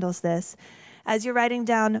Nehemiah handles this. As you're writing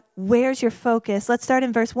down, where's your focus? Let's start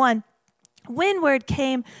in verse 1. When word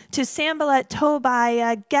came to Sanballat,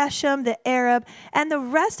 Tobiah, Geshem the Arab, and the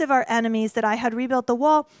rest of our enemies that I had rebuilt the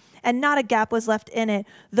wall, and not a gap was left in it,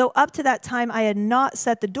 though up to that time I had not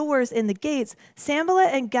set the doors in the gates, Sanballat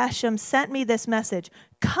and Geshem sent me this message,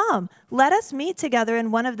 come, let us meet together in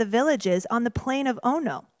one of the villages on the plain of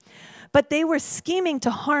Ono. But they were scheming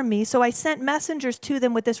to harm me, so I sent messengers to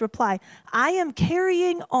them with this reply, I am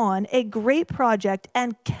carrying on a great project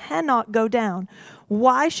and cannot go down.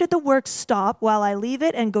 Why should the work stop while I leave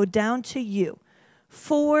it and go down to you?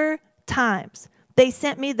 4 times they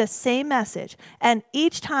sent me the same message, and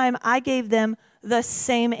each time I gave them the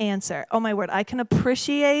same answer. Oh my word, I can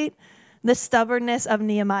appreciate the stubbornness of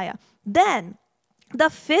Nehemiah. Then, the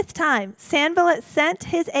fifth time, Sanballat sent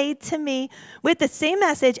his aide to me with the same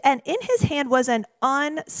message, and in his hand was an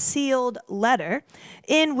unsealed letter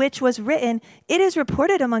in which was written, "It is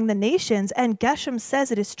reported among the nations, and Geshem says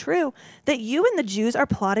it is true, that you and the Jews are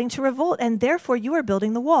plotting to revolt, and therefore you are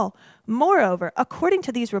building the wall. Moreover, according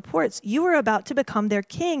to these reports, you are about to become their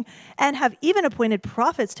king, and have even appointed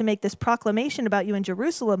prophets to make this proclamation about you in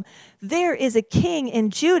Jerusalem. There is a king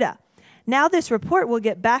in Judah. Now this report will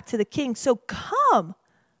get back to the king, so come,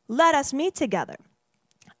 let us meet together."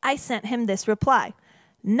 I sent him this reply: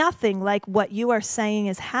 "Nothing like what you are saying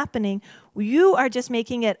is happening. You are just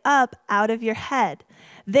making it up out of your head.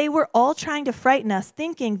 They were all trying to frighten us,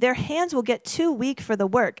 thinking their hands will get too weak for the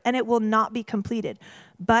work, and it will not be completed.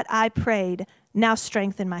 But I prayed, now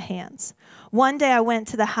strengthen my hands." One day I went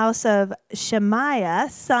to the house of Shemaiah,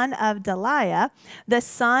 son of Delaiah, the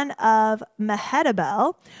son of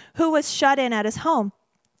Mehetabel, who was shut in at his home.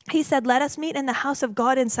 He said, "Let us meet in the house of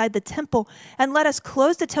God inside the temple, and let us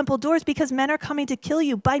close the temple doors, because men are coming to kill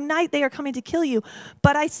you. By night they are coming to kill you."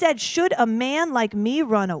 But I said, "Should a man like me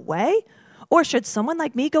run away? Or should someone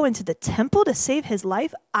like me go into the temple to save his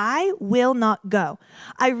life? I will not go."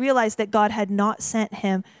 I realized that God had not sent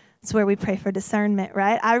him. It's where we pray for discernment,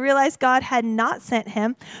 right? I realized God had not sent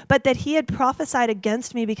him, but that he had prophesied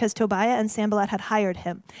against me because Tobiah and Sanballat had hired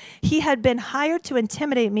him. He had been hired to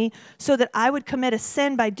intimidate me so that I would commit a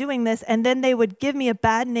sin by doing this, and then they would give me a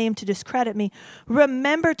bad name to discredit me.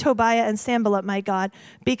 Remember Tobiah and Sanballat, my God,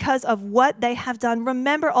 because of what they have done.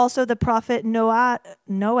 Remember also the prophet Noadiah,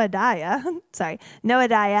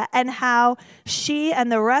 and how she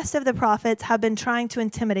and the rest of the prophets have been trying to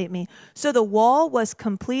intimidate me. So the wall was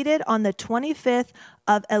completed on the 25th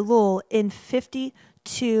of Elul in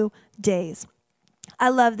 52 days. I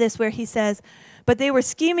love this where he says, "But they were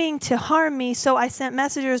scheming to harm me, so I sent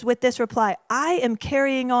messengers with this reply: I am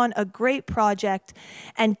carrying on a great project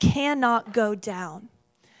and cannot go down."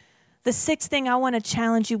 The sixth thing I want to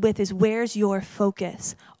challenge you with is, where's your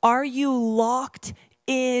focus? Are you locked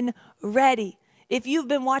in, ready? If you've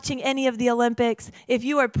been watching any of the Olympics, if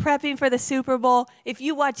you are prepping for the Super Bowl, if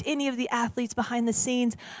you watch any of the athletes behind the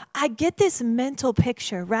scenes, I get this mental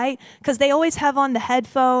picture, right? Because they always have on the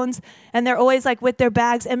headphones and they're always like with their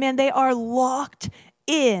bags, and man, they are locked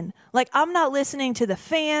in. Like, I'm not listening to the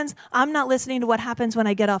fans. I'm not listening to what happens when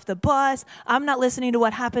I get off the bus. I'm not listening to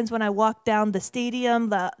what happens when I walk down the stadium,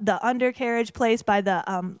 the undercarriage place by the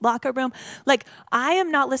locker room. Like, I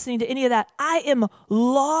am not listening to any of that. I am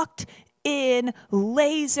locked in,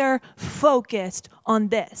 laser focused on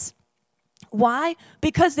this. Why?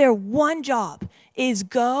 Because their one job is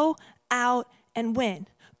go out and win.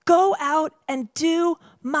 Go out and do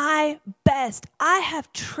my best. I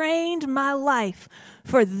have trained my life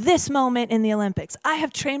for this moment in the Olympics. I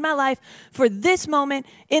have trained my life for this moment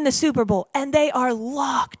in the Super Bowl, and they are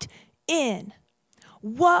locked in.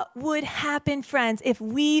 What would happen, friends, if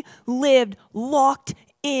we lived locked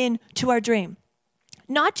in to our dream?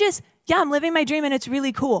 Not just, yeah, I'm living my dream and it's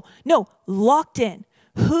really cool. No, locked in.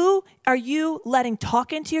 Who are you letting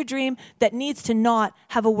talk into your dream that needs to not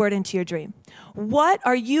have a word into your dream? What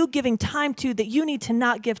are you giving time to that you need to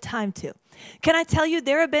not give time to? Can I tell you,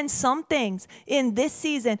 there have been some things in this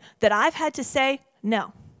season that I've had to say,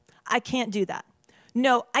 no, I can't do that.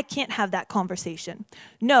 No, I can't have that conversation.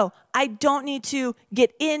 No, I don't need to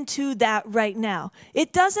get into that right now.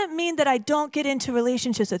 It doesn't mean that I don't get into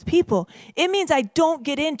relationships with people. It means I don't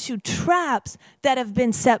get into traps that have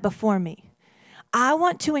been set before me. I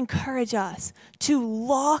want to encourage us to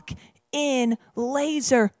lock in,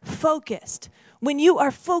 laser focused. When you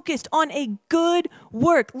are focused on a good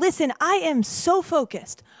work, listen, I am so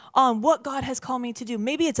focused on what God has called me to do.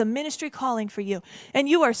 Maybe it's a ministry calling for you, and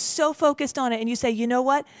you are so focused on it, and you say, you know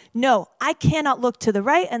what? No, I cannot look to the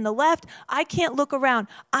right and the left. I can't look around.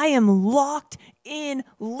 I am locked in,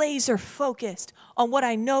 laser focused on what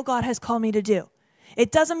I know God has called me to do.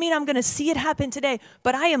 It doesn't mean I'm going to see it happen today,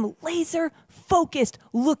 but I am laser focused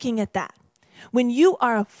looking at that. When you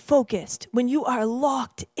are focused, when you are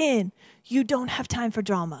locked in, you don't have time for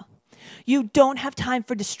drama. You don't have time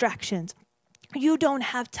for distractions. You don't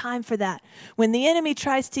have time for that. When the enemy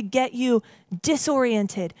tries to get you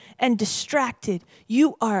disoriented and distracted,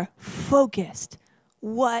 you are focused.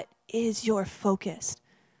 What is your focus?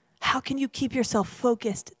 How can you keep yourself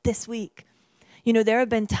focused this week? You know, there have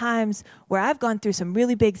been times where I've gone through some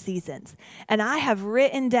really big seasons, and I have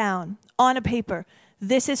written down on a paper,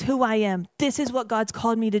 this is who I am. This is what God's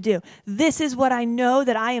called me to do. This is what I know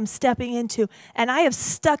that I am stepping into. And I have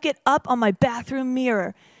stuck it up on my bathroom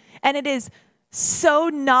mirror. And it is so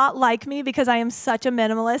not like me because I am such a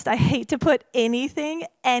minimalist. I hate to put anything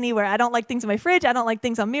anywhere. I don't like things in my fridge. I don't like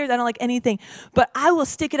things on mirrors. I don't like anything. But I will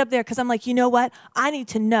stick it up there because I'm like, you know what? I need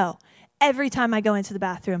to know every time I go into the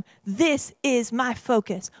bathroom, this is my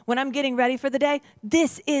focus. When I'm getting ready for the day,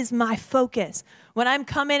 this is my focus. When I'm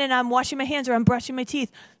coming and I'm washing my hands or I'm brushing my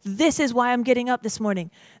teeth, this is why I'm getting up this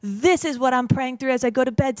morning. This is what I'm praying through as I go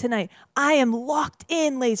to bed tonight. I am locked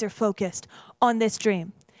in, laser focused on this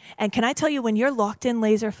dream. And can I tell you, when you're locked in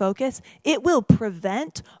laser focus, it will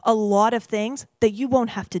prevent a lot of things that you won't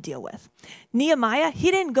have to deal with. Nehemiah,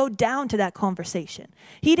 he didn't go down to that conversation.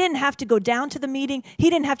 He didn't have to go down to the meeting. He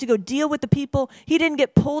didn't have to go deal with the people. He didn't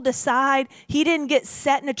get pulled aside. He didn't get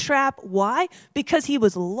set in a trap. Why? Because he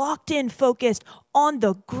was locked in, focused on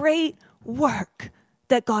the great work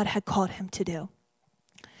that God had called him to do.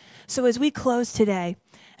 So as we close today,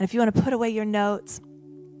 and if you want to put away your notes,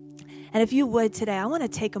 and if you would today, I want to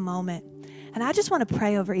take a moment and I just want to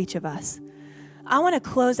pray over each of us. I want to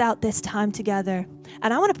close out this time together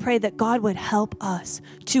and I want to pray that God would help us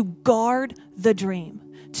to guard the dream,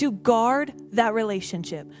 to guard that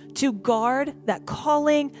relationship, to guard that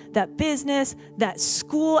calling, that business, that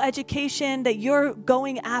school education that you're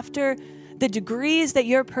going after, the degrees that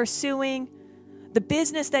you're pursuing, the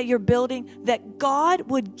business that you're building, that God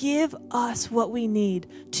would give us what we need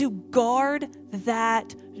to guard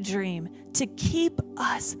that dream, to keep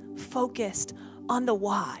us focused on the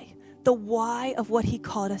why of what he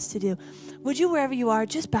called us to do. Would you, wherever you are,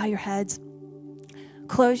 just bow your heads,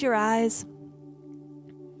 close your eyes.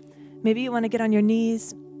 Maybe you want to get on your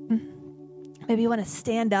knees. Maybe you want to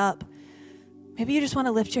stand up. Maybe you just want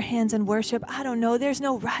to lift your hands and worship. I don't know. There's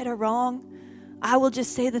no right or wrong. I will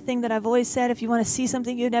just say the thing that I've always said. If you want to see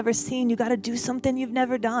something you've never seen, you got to do something you've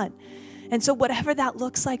never done. And so whatever that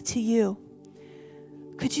looks like to you,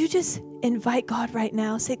 could you just invite God right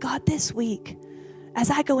now? Say, God, this week,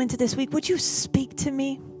 as I go into this week, would you speak to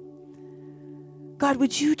me? God,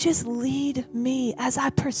 would you just lead me as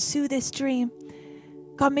I pursue this dream?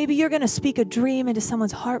 God, maybe you're going to speak a dream into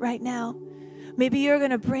someone's heart right now. Maybe you're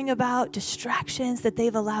going to bring about distractions that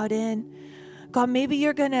they've allowed in. God, maybe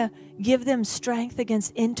you're going to give them strength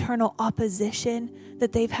against internal opposition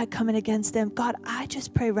that they've had coming against them. God, I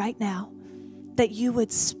just pray right now that you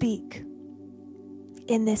would speak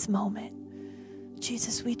in this moment.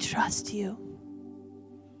 Jesus, we trust you.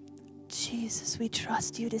 Jesus, we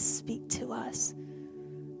trust you to speak to us.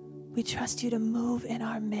 We trust you to move in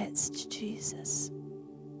our midst, Jesus.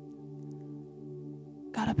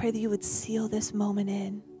 God, I pray that you would seal this moment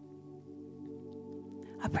in.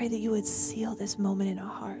 I pray that you would seal this moment in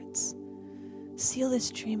our hearts. Seal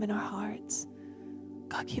this dream in our hearts.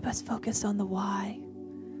 God, keep us focused on the why.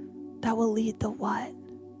 That will lead the what.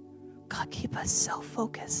 God, keep us so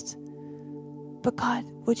focused. But God,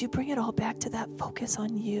 would you bring it all back to that focus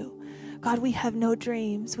on you? God, we have no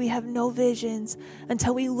dreams. We have no visions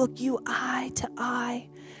until we look you eye to eye.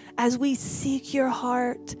 As we seek your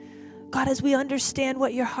heart, God, as we understand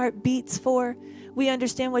what your heart beats for, we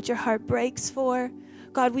understand what your heart breaks for.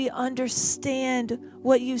 God, we understand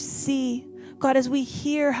what you see. God, as we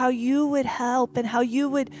hear how you would help and how you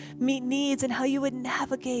would meet needs and how you would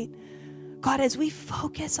navigate. God, as we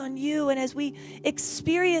focus on you and as we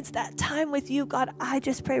experience that time with you, God, I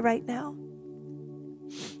just pray right now,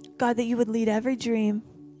 God, that you would lead every dream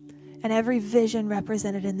and every vision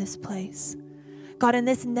represented in this place. God, in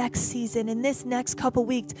this next season, in this next couple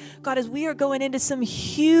weeks, God, as we are going into some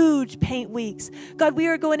huge paint weeks, God, we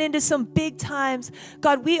are going into some big times.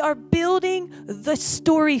 God, we are building the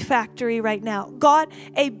story factory right now. God,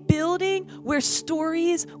 a building where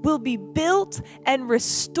stories will be built and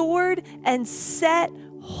restored and set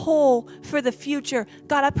whole for the future.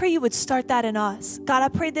 God, I pray you would start that in us. God, I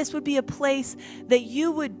pray this would be a place that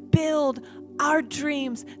you would build our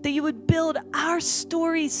dreams, that you would build our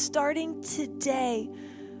stories starting today.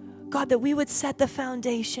 God, that we would set the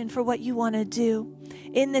foundation for what you want to do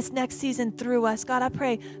in this next season through us. God, I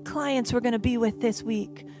pray clients we're going to be with this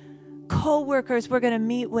week, co-workers we're going to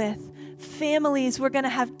meet with, families we're going to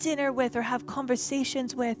have dinner with or have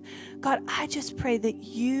conversations with. God, I just pray that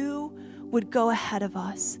you would go ahead of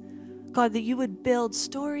us. God, that you would build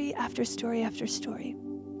story after story after story.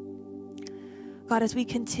 God, as we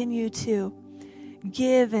continue to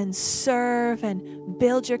give and serve and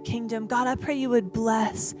build your kingdom, God, I pray you would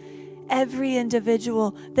bless every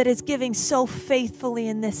individual that is giving so faithfully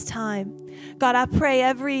in this time. God, I pray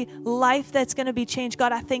every life that's going to be changed.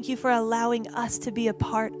 God, I thank you for allowing us to be a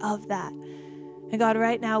part of that. And God,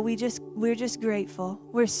 right now, we're just grateful.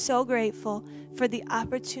 We're so grateful for the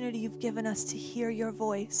opportunity you've given us to hear your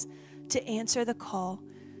voice, to answer the call.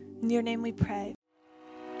 In your name we pray.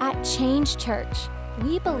 At Change Church,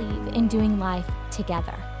 we believe in doing life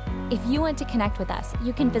together. If you want to connect with us,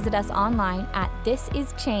 you can visit us online at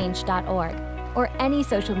thisischange.org or any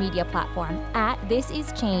social media platform at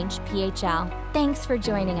thisischangephl. Thanks for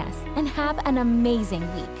joining us and have an amazing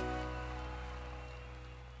week.